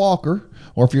if you're a walker,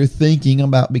 or if you're thinking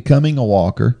about becoming a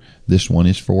walker, this one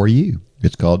is for you.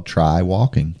 It's called Try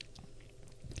Walking.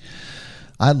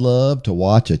 I love to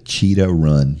watch a cheetah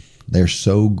run. They're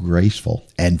so graceful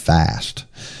and fast.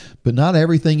 But not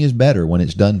everything is better when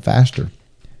it's done faster.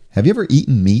 Have you ever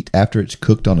eaten meat after it's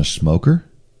cooked on a smoker?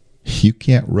 You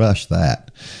can't rush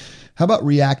that. How about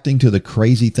reacting to the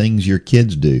crazy things your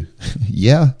kids do?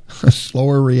 Yeah, a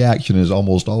slower reaction is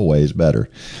almost always better.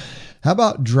 How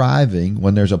about driving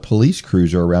when there's a police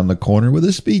cruiser around the corner with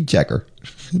a speed checker?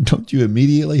 Don't you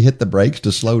immediately hit the brakes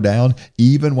to slow down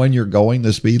even when you're going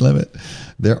the speed limit?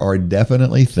 There are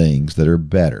definitely things that are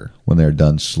better when they're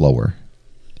done slower.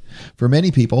 For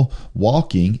many people,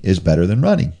 walking is better than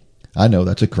running. I know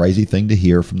that's a crazy thing to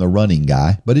hear from the running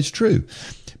guy, but it's true.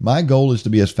 My goal is to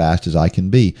be as fast as I can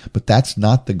be, but that's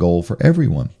not the goal for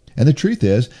everyone. And the truth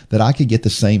is that I could get the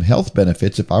same health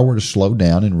benefits if I were to slow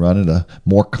down and run at a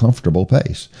more comfortable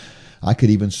pace. I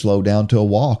could even slow down to a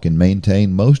walk and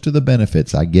maintain most of the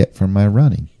benefits I get from my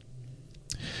running.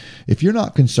 If you're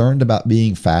not concerned about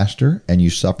being faster and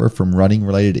you suffer from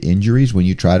running-related injuries when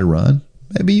you try to run,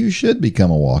 maybe you should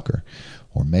become a walker.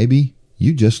 Or maybe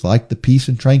you just like the peace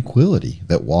and tranquility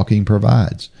that walking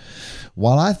provides.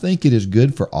 While I think it is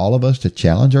good for all of us to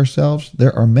challenge ourselves,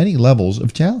 there are many levels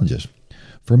of challenges.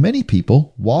 For many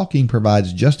people, walking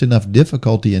provides just enough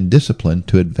difficulty and discipline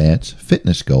to advance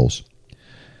fitness goals.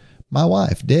 My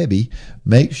wife, Debbie,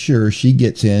 makes sure she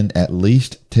gets in at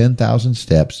least 10,000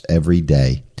 steps every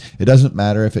day. It doesn't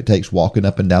matter if it takes walking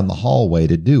up and down the hallway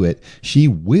to do it. She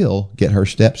will get her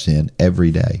steps in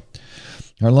every day.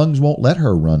 Her lungs won't let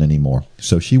her run anymore,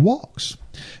 so she walks.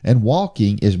 And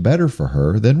walking is better for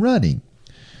her than running.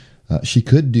 She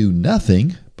could do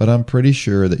nothing, but I'm pretty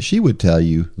sure that she would tell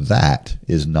you that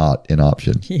is not an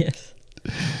option. Yes.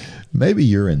 Maybe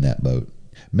you're in that boat.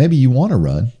 Maybe you want to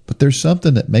run, but there's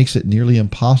something that makes it nearly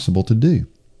impossible to do.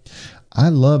 I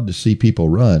love to see people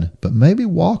run, but maybe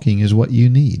walking is what you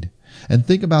need. And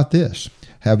think about this.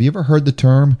 Have you ever heard the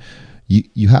term,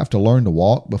 you have to learn to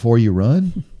walk before you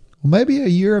run? Well, maybe a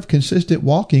year of consistent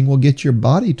walking will get your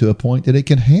body to a point that it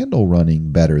can handle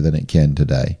running better than it can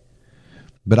today.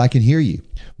 But I can hear you.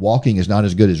 Walking is not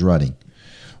as good as running.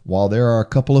 While there are a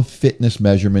couple of fitness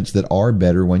measurements that are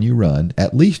better when you run,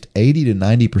 at least 80 to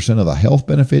 90% of the health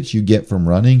benefits you get from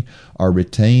running are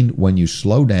retained when you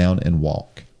slow down and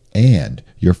walk. And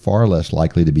you're far less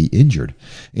likely to be injured.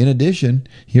 In addition,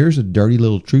 here's a dirty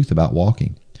little truth about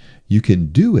walking. You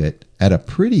can do it at a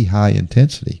pretty high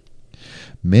intensity.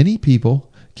 Many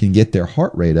people can get their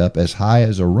heart rate up as high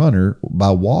as a runner by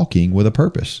walking with a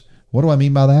purpose. What do I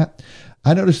mean by that?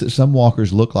 I noticed that some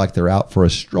walkers look like they're out for a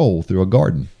stroll through a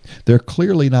garden. They're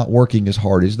clearly not working as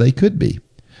hard as they could be.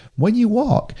 When you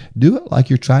walk, do it like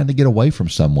you're trying to get away from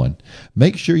someone.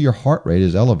 Make sure your heart rate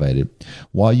is elevated.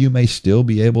 While you may still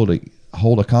be able to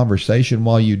hold a conversation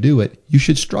while you do it, you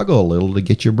should struggle a little to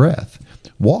get your breath.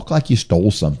 Walk like you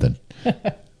stole something.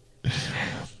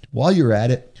 While you're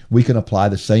at it, we can apply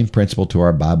the same principle to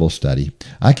our Bible study.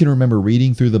 I can remember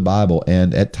reading through the Bible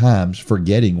and at times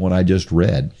forgetting what I just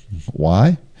read.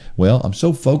 Why? Well, I'm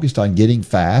so focused on getting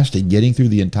fast and getting through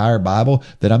the entire Bible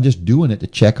that I'm just doing it to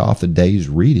check off the day's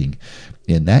reading.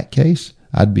 In that case,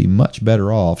 I'd be much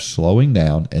better off slowing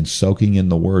down and soaking in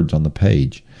the words on the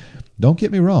page. Don't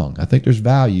get me wrong. I think there's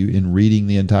value in reading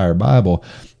the entire Bible,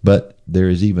 but there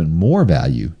is even more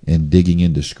value in digging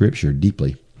into Scripture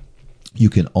deeply. You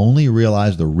can only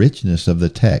realize the richness of the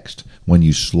text when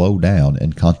you slow down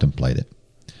and contemplate it.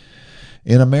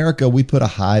 In America, we put a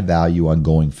high value on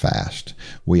going fast.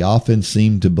 We often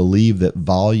seem to believe that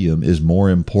volume is more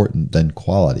important than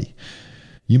quality.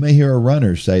 You may hear a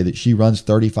runner say that she runs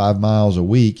 35 miles a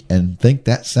week and think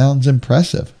that sounds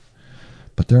impressive.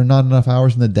 But there are not enough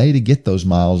hours in the day to get those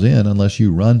miles in unless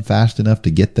you run fast enough to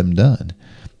get them done.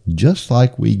 Just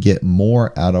like we get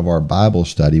more out of our Bible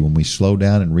study when we slow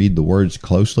down and read the words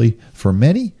closely, for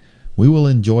many, we will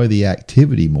enjoy the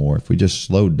activity more if we just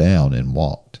slowed down and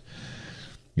walked.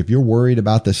 If you're worried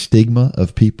about the stigma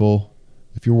of people,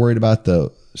 if you're worried about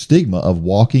the stigma of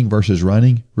walking versus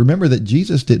running, remember that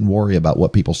Jesus didn't worry about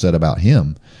what people said about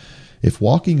him. If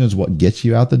walking is what gets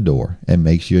you out the door and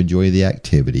makes you enjoy the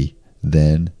activity,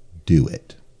 then do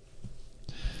it.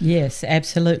 Yes,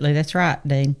 absolutely. That's right,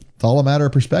 Dean. It's all a matter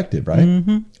of perspective, right?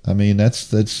 Mm-hmm. I mean,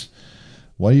 that's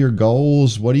what are your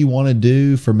goals? What do you want to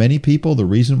do? For many people, the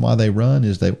reason why they run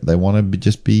is they want to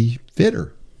just be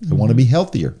fitter. They want to be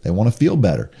healthier. They want to feel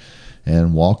better.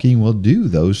 And walking will do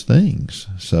those things.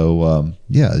 So,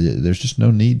 there's just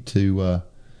no need to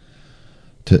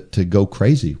go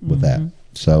crazy with that.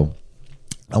 So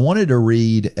I wanted to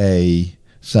read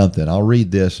something. I'll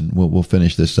read this and we'll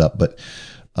finish this up. But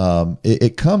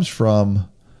it comes from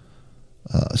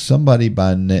somebody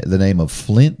by the name of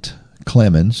Flint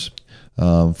Clemens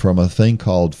from a thing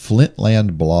called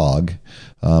Flintland Blog.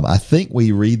 I think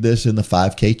we read this in the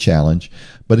 5K Challenge,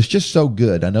 but it's just so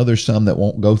good. I know there's some that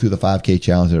won't go through the 5K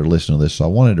Challenge that are listening to this, so I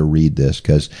wanted to read this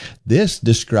because this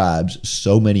describes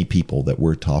so many people that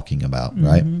we're talking about,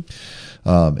 right?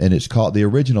 And it's called, the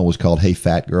original was called Hey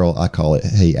Fat Girl. I call it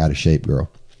Hey Out of Shape Girl.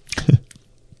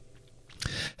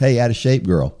 Hey, out of shape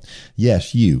girl.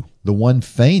 Yes, you, the one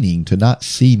feigning to not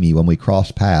see me when we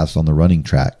cross paths on the running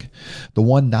track. The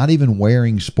one not even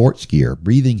wearing sports gear,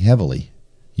 breathing heavily.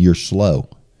 You're slow.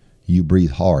 You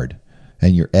breathe hard.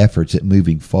 And your efforts at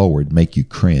moving forward make you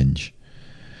cringe.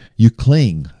 You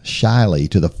cling shyly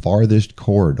to the farthest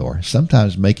corridor,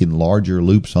 sometimes making larger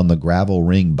loops on the gravel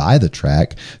ring by the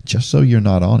track just so you're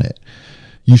not on it.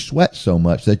 You sweat so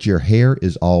much that your hair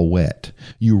is all wet.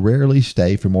 You rarely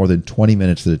stay for more than 20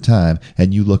 minutes at a time,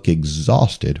 and you look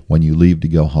exhausted when you leave to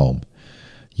go home.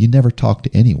 You never talk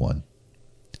to anyone.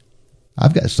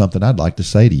 I've got something I'd like to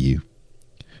say to you.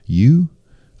 You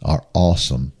are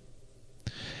awesome.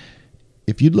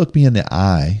 If you'd look me in the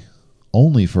eye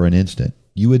only for an instant,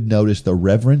 you would notice the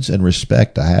reverence and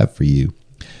respect I have for you.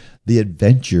 The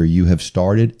adventure you have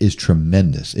started is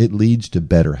tremendous. It leads to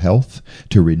better health,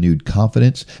 to renewed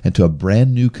confidence, and to a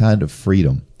brand new kind of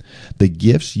freedom. The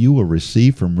gifts you will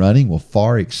receive from running will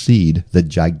far exceed the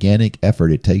gigantic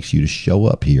effort it takes you to show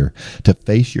up here, to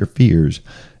face your fears,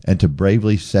 and to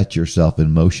bravely set yourself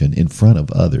in motion in front of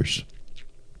others.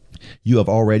 You have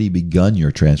already begun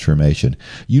your transformation.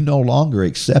 You no longer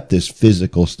accept this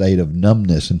physical state of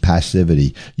numbness and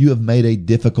passivity. You have made a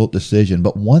difficult decision,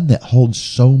 but one that holds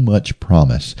so much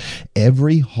promise.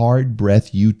 Every hard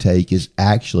breath you take is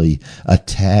actually a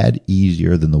tad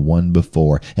easier than the one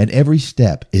before, and every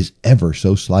step is ever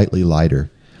so slightly lighter.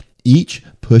 Each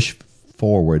push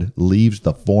forward leaves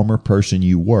the former person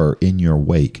you were in your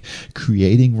wake,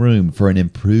 creating room for an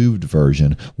improved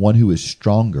version, one who is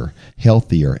stronger,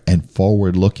 healthier, and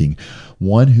forward-looking,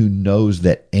 one who knows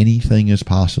that anything is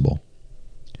possible.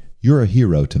 You're a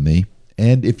hero to me,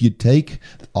 and if you take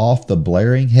off the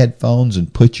blaring headphones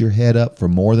and put your head up for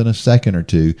more than a second or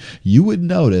two, you would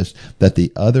notice that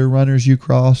the other runners you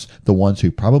cross, the ones who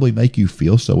probably make you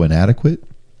feel so inadequate,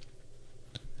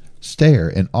 stare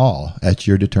in awe at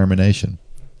your determination.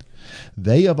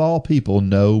 They of all people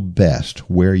know best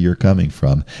where you're coming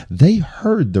from. They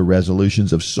heard the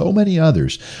resolutions of so many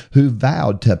others who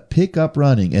vowed to pick up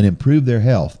running and improve their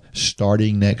health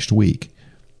starting next week.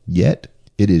 Yet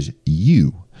it is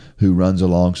you who runs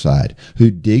alongside, who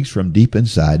digs from deep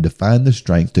inside to find the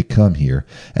strength to come here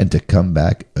and to come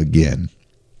back again.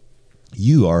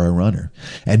 You are a runner,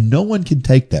 and no one can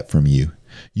take that from you.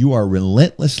 You are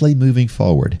relentlessly moving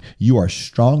forward. You are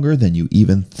stronger than you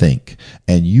even think,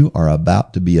 and you are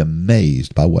about to be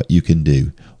amazed by what you can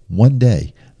do. One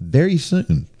day, very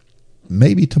soon,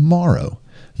 maybe tomorrow,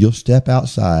 you'll step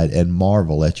outside and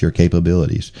marvel at your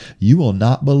capabilities. You will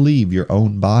not believe your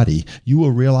own body. You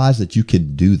will realize that you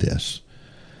can do this,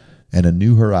 and a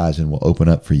new horizon will open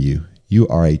up for you. You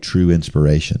are a true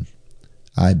inspiration.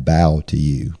 I bow to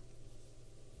you.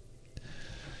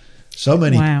 So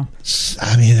many. Wow.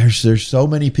 I mean, there's so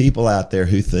many people out there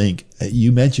who think,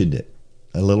 you mentioned it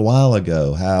a little while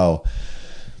ago, how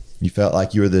you felt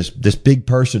like you were this big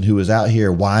person who was out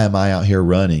here. Why am I out here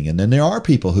running? And then there are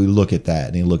people who look at that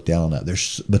and they look down on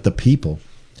that. But the people,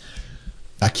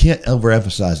 I can't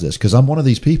overemphasize this, because I'm one of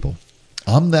these people.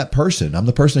 I'm that person. I'm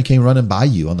the person that came running by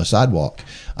you on the sidewalk.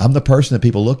 I'm the person that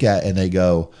people look at and they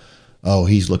go, oh,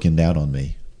 he's looking down on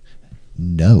me.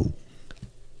 No,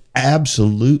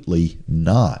 absolutely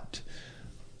not.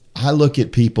 I look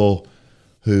at people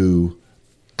who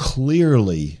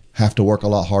clearly have to work a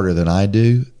lot harder than I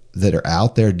do, that are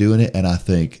out there doing it, and I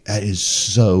think that is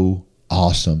so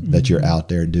awesome that you're out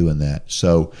there doing that.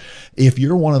 So if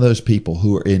you're one of those people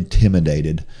who are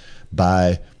intimidated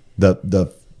by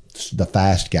the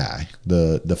fast guy,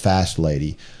 the fast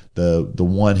lady, the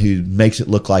one who makes it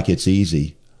look like it's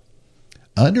easy,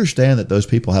 understand that those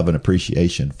people have an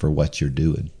appreciation for what you're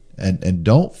doing. And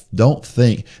don't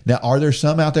think. Now, are there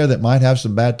some out there that might have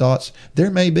some bad thoughts?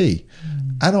 There may be.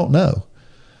 I don't know.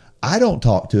 I don't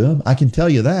talk to them. I can tell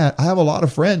you that. I have a lot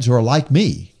of friends who are like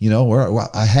me,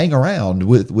 where I hang around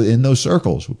in those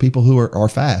circles with people who are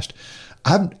fast.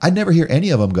 I never hear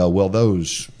any of them go, well,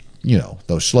 those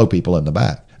slow people in the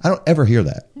back. I don't ever hear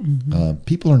that. Mm-hmm.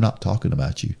 People are not talking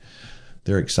about you.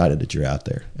 They're excited that you're out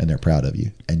there, and they're proud of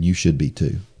you, and you should be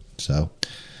too. So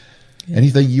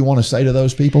anything you want to say to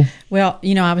those people? Well,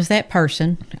 I was that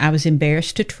person. I was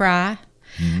embarrassed to try.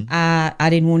 Mm-hmm. I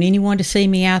didn't want anyone to see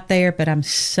me out there, but I'm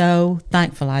so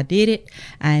thankful I did it.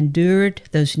 I endured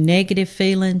those negative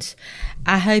feelings.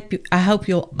 I hope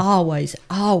you'll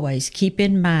always keep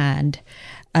in mind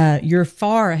you're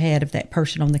far ahead of that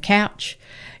person on the couch.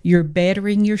 You're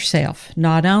bettering yourself,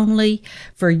 not only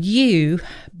for you,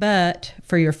 but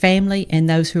for your family and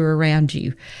those who are around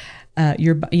you.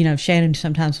 Shannon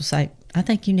sometimes will say, I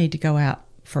think you need to go out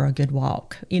for a good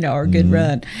walk, or a good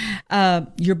run.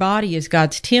 Your body is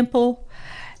God's temple.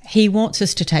 He wants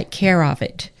us to take care of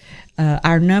it.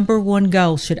 Our number one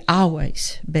goal should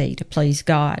always be to please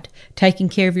God. Taking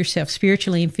care of yourself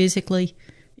spiritually and physically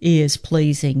is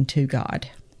pleasing to God.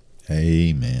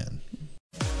 Amen.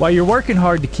 While you're working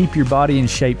hard to keep your body in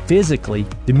shape physically,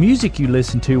 the music you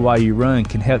listen to while you run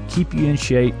can help keep you in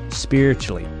shape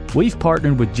spiritually. We've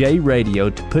partnered with Jay Radio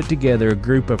to put together a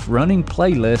group of running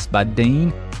playlists by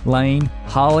Dean, Lane,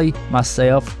 Holly,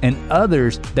 myself, and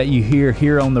others that you hear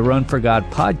here on the Run for God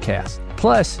podcast.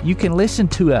 Plus, you can listen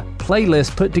to a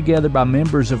playlist put together by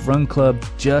members of Run Club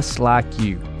just like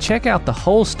you. Check out the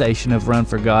whole station of Run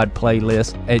for God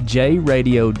playlist at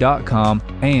jradio.com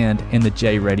and in the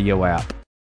J Radio app.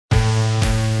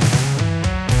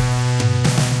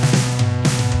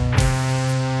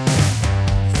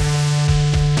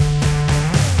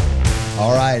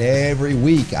 All right, every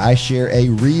week I share a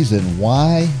reason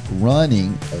why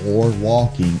running or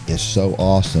walking is so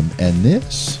awesome. And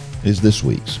this is this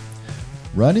week's.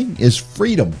 Running is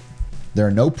freedom. There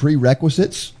are no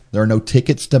prerequisites. There are no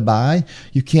tickets to buy.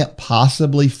 You can't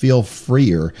possibly feel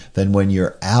freer than when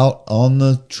you're out on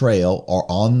the trail or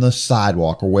on the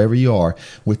sidewalk or wherever you are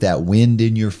with that wind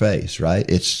in your face, right?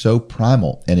 It's so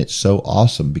primal and it's so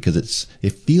awesome because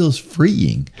it feels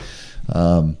freeing.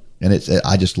 And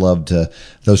I just loved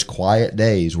those quiet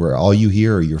days where all you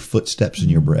hear are your footsteps and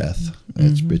your breath.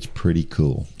 It's pretty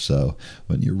cool. So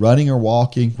when you're running or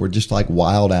walking, we're just like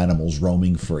wild animals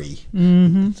roaming free.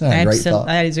 Mm-hmm. Is that a great thought?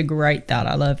 That is a great thought.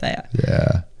 I love that.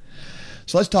 Yeah.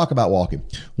 So let's talk about walking.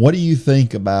 What do you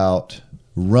think about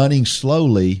running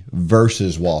slowly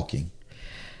versus walking?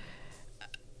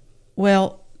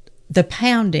 Well, the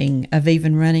pounding of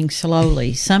even running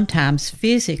slowly, sometimes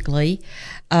physically,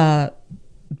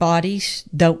 bodies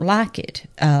don't like it,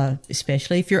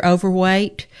 especially if you're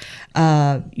overweight.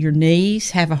 Your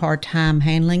knees have a hard time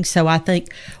handling. So I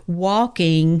think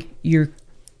walking, you're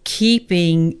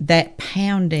keeping that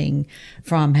pounding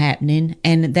from happening,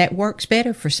 and that works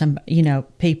better for some,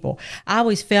 people. I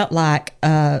always felt like,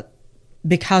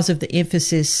 because of the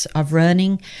emphasis of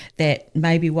running, that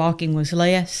maybe walking was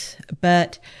less,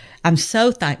 but I'm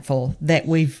so thankful that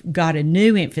we've got a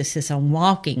new emphasis on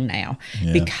walking now,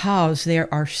 because there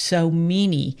are so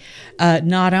many,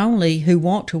 not only who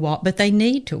want to walk, but they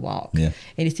need to walk. Yeah.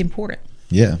 And it's important.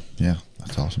 Yeah.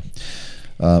 That's awesome.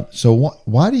 So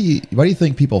why do you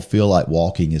think people feel like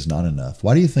walking is not enough?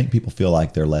 Why do you think people feel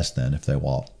like they're less than if they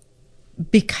walk?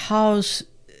 Because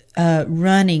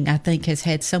running, I think, has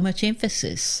had so much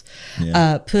emphasis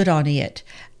put on it.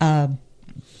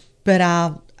 But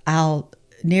I'll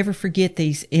never forget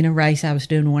these in a race I was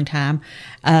doing one time.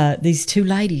 These two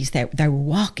ladies that they were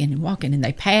walking and walking, and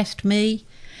they passed me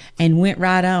and went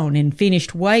right on and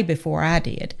finished way before I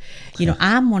did. You know,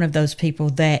 I'm one of those people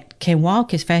that can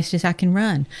walk as fast as I can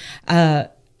run.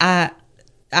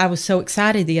 I was so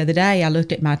excited the other day. I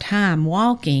looked at my time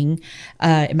walking,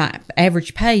 my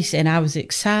average pace, and I was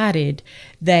excited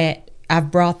that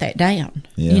I've brought that down.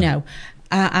 Yeah. You know,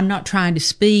 I'm not trying to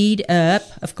speed up,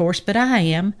 of course, but I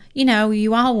am. You know,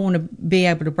 you all want to be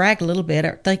able to brag a little bit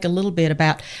or think a little bit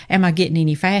about, am I getting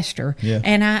any faster? Yeah.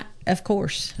 And I, of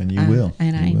course. And you will.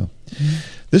 And I will.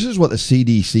 This is what the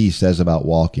CDC says about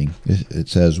walking. It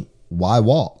says, why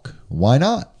walk? Why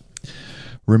not?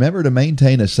 Remember to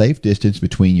maintain a safe distance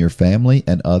between your family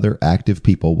and other active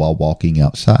people while walking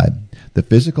outside. The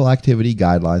physical activity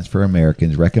guidelines for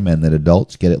Americans recommend that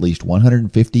adults get at least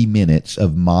 150 minutes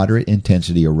of moderate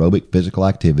intensity aerobic physical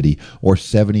activity or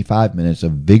 75 minutes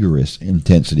of vigorous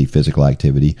intensity physical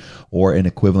activity or an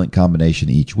equivalent combination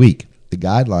each week. The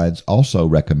guidelines also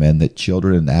recommend that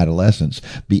children and adolescents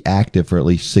be active for at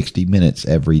least 60 minutes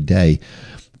every day.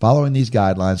 Following these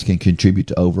guidelines can contribute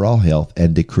to overall health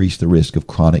and decrease the risk of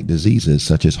chronic diseases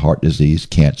such as heart disease,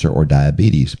 cancer, or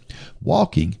diabetes.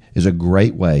 Walking is a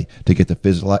great way to get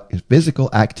the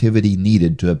physical activity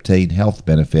needed to obtain health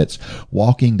benefits.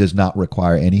 Walking does not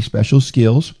require any special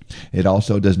skills. It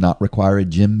also does not require a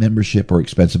gym membership or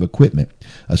expensive equipment.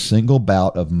 A single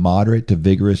bout of moderate to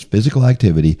vigorous physical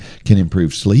activity can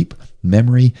improve sleep,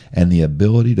 memory, and the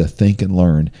ability to think and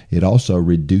learn. It also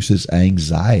reduces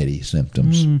anxiety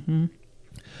symptoms. Mm-hmm.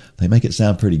 They make it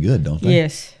sound pretty good, don't they?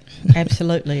 Yes,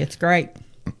 absolutely. It's great.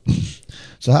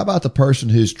 So how about the person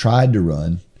who's tried to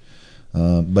run,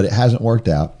 but it hasn't worked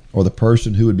out, or the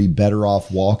person who would be better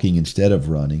off walking instead of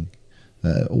running?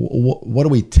 What do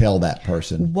we tell that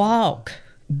person? Walk.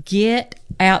 Get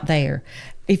out there.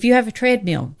 If you have a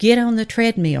treadmill, get on the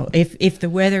treadmill. If the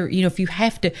weather, you know, if you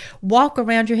have to walk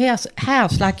around your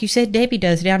house like you said Debbie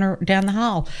does down the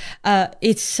hall,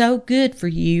 it's so good for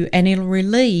you, and it'll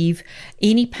relieve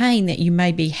any pain that you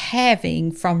may be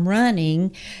having from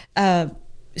running.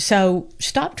 So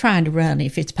stop trying to run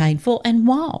if it's painful and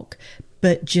walk,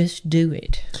 but just do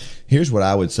it. Here's what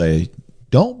I would say.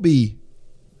 Don't be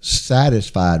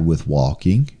satisfied with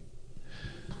walking.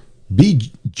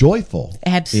 Be joyful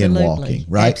in walking,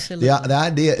 right? Absolutely. The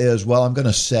idea is, well, I'm going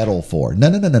to settle for.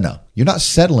 No. You're not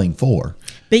settling for.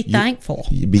 Be thankful.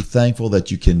 Be thankful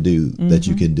that you can do that.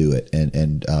 You can do it,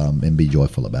 and be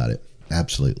joyful about it.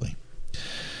 Absolutely.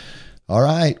 All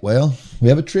right. Well, we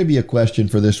have a trivia question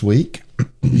for this week.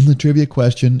 The trivia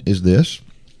question is this: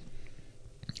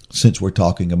 since we're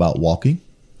talking about walking,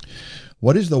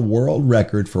 what is the world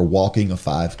record for walking a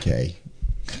 5K?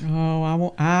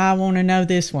 Oh, I want to know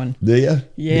this one. Do you?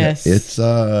 Yes. Yeah,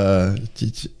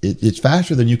 it's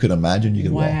faster than you can imagine. You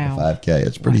can walk a 5K.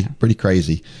 It's pretty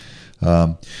crazy.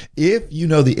 If you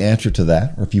know the answer to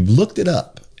that, or if you've looked it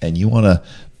up and you want to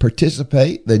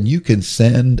participate, then you can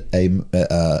send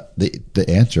the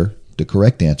answer, the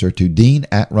correct answer, to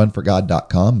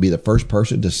dean@runforgod.com. Be the first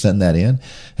person to send that in,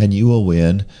 and you will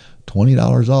win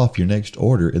 $20 off your next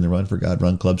order in the Run for God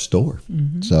Run Club store.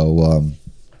 Mm-hmm. So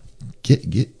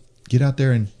get out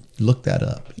there and look that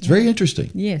up. It's very interesting.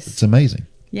 Yes. It's amazing.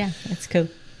 Yeah, that's cool.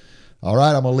 All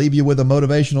right, I'm going to leave you with a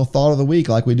motivational thought of the week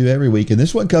like we do every week. And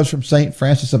this one comes from St.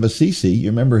 Francis of Assisi. You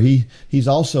remember he's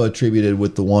also attributed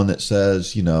with the one that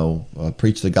says,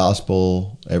 preach the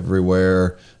gospel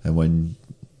everywhere, and when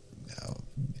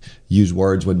use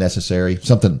words when necessary,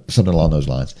 something along those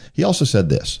lines. He also said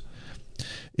this: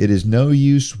 it is no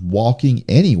use walking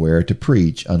anywhere to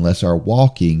preach unless our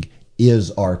walking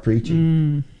is our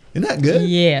preaching. Isn't that good?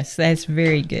 Yes, that's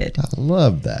very good. I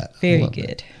love that. Very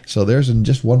good. So there's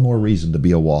just one more reason to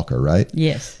be a walker, right?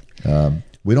 Yes.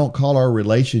 We don't call our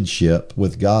relationship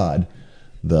with God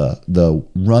the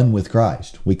run with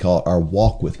Christ. We call it our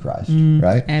walk with Christ,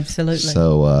 right? Absolutely.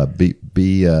 So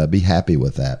be happy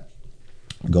with that.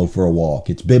 Go for a walk.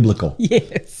 It's biblical.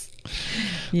 Yes.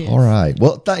 Yes. All right.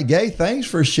 Well, Gaye, thanks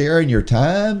for sharing your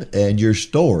time and your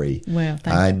story. Well,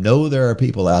 I know there are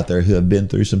people out there who have been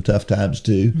through some tough times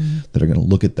too, that are going to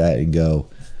look at that and go,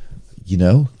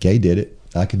 Gaye did it.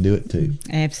 I can do it too.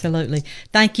 Absolutely.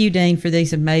 Thank you, Dean, for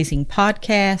these amazing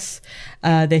podcasts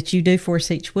that you do for us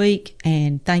each week.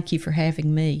 And thank you for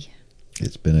having me.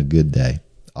 It's been a good day.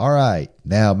 All right.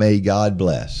 Now may God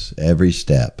bless every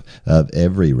step of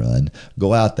every run.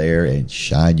 Go out there and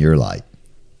shine your light.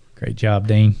 Great job,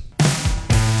 Dean.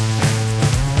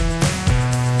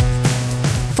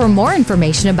 For more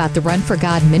information about the Run for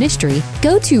God ministry,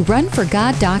 go to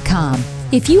runforgod.com.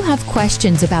 If you have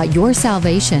questions about your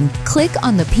salvation, click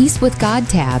on the Peace with God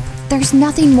tab. There's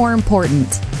nothing more important.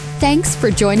 Thanks for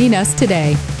joining us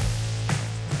today.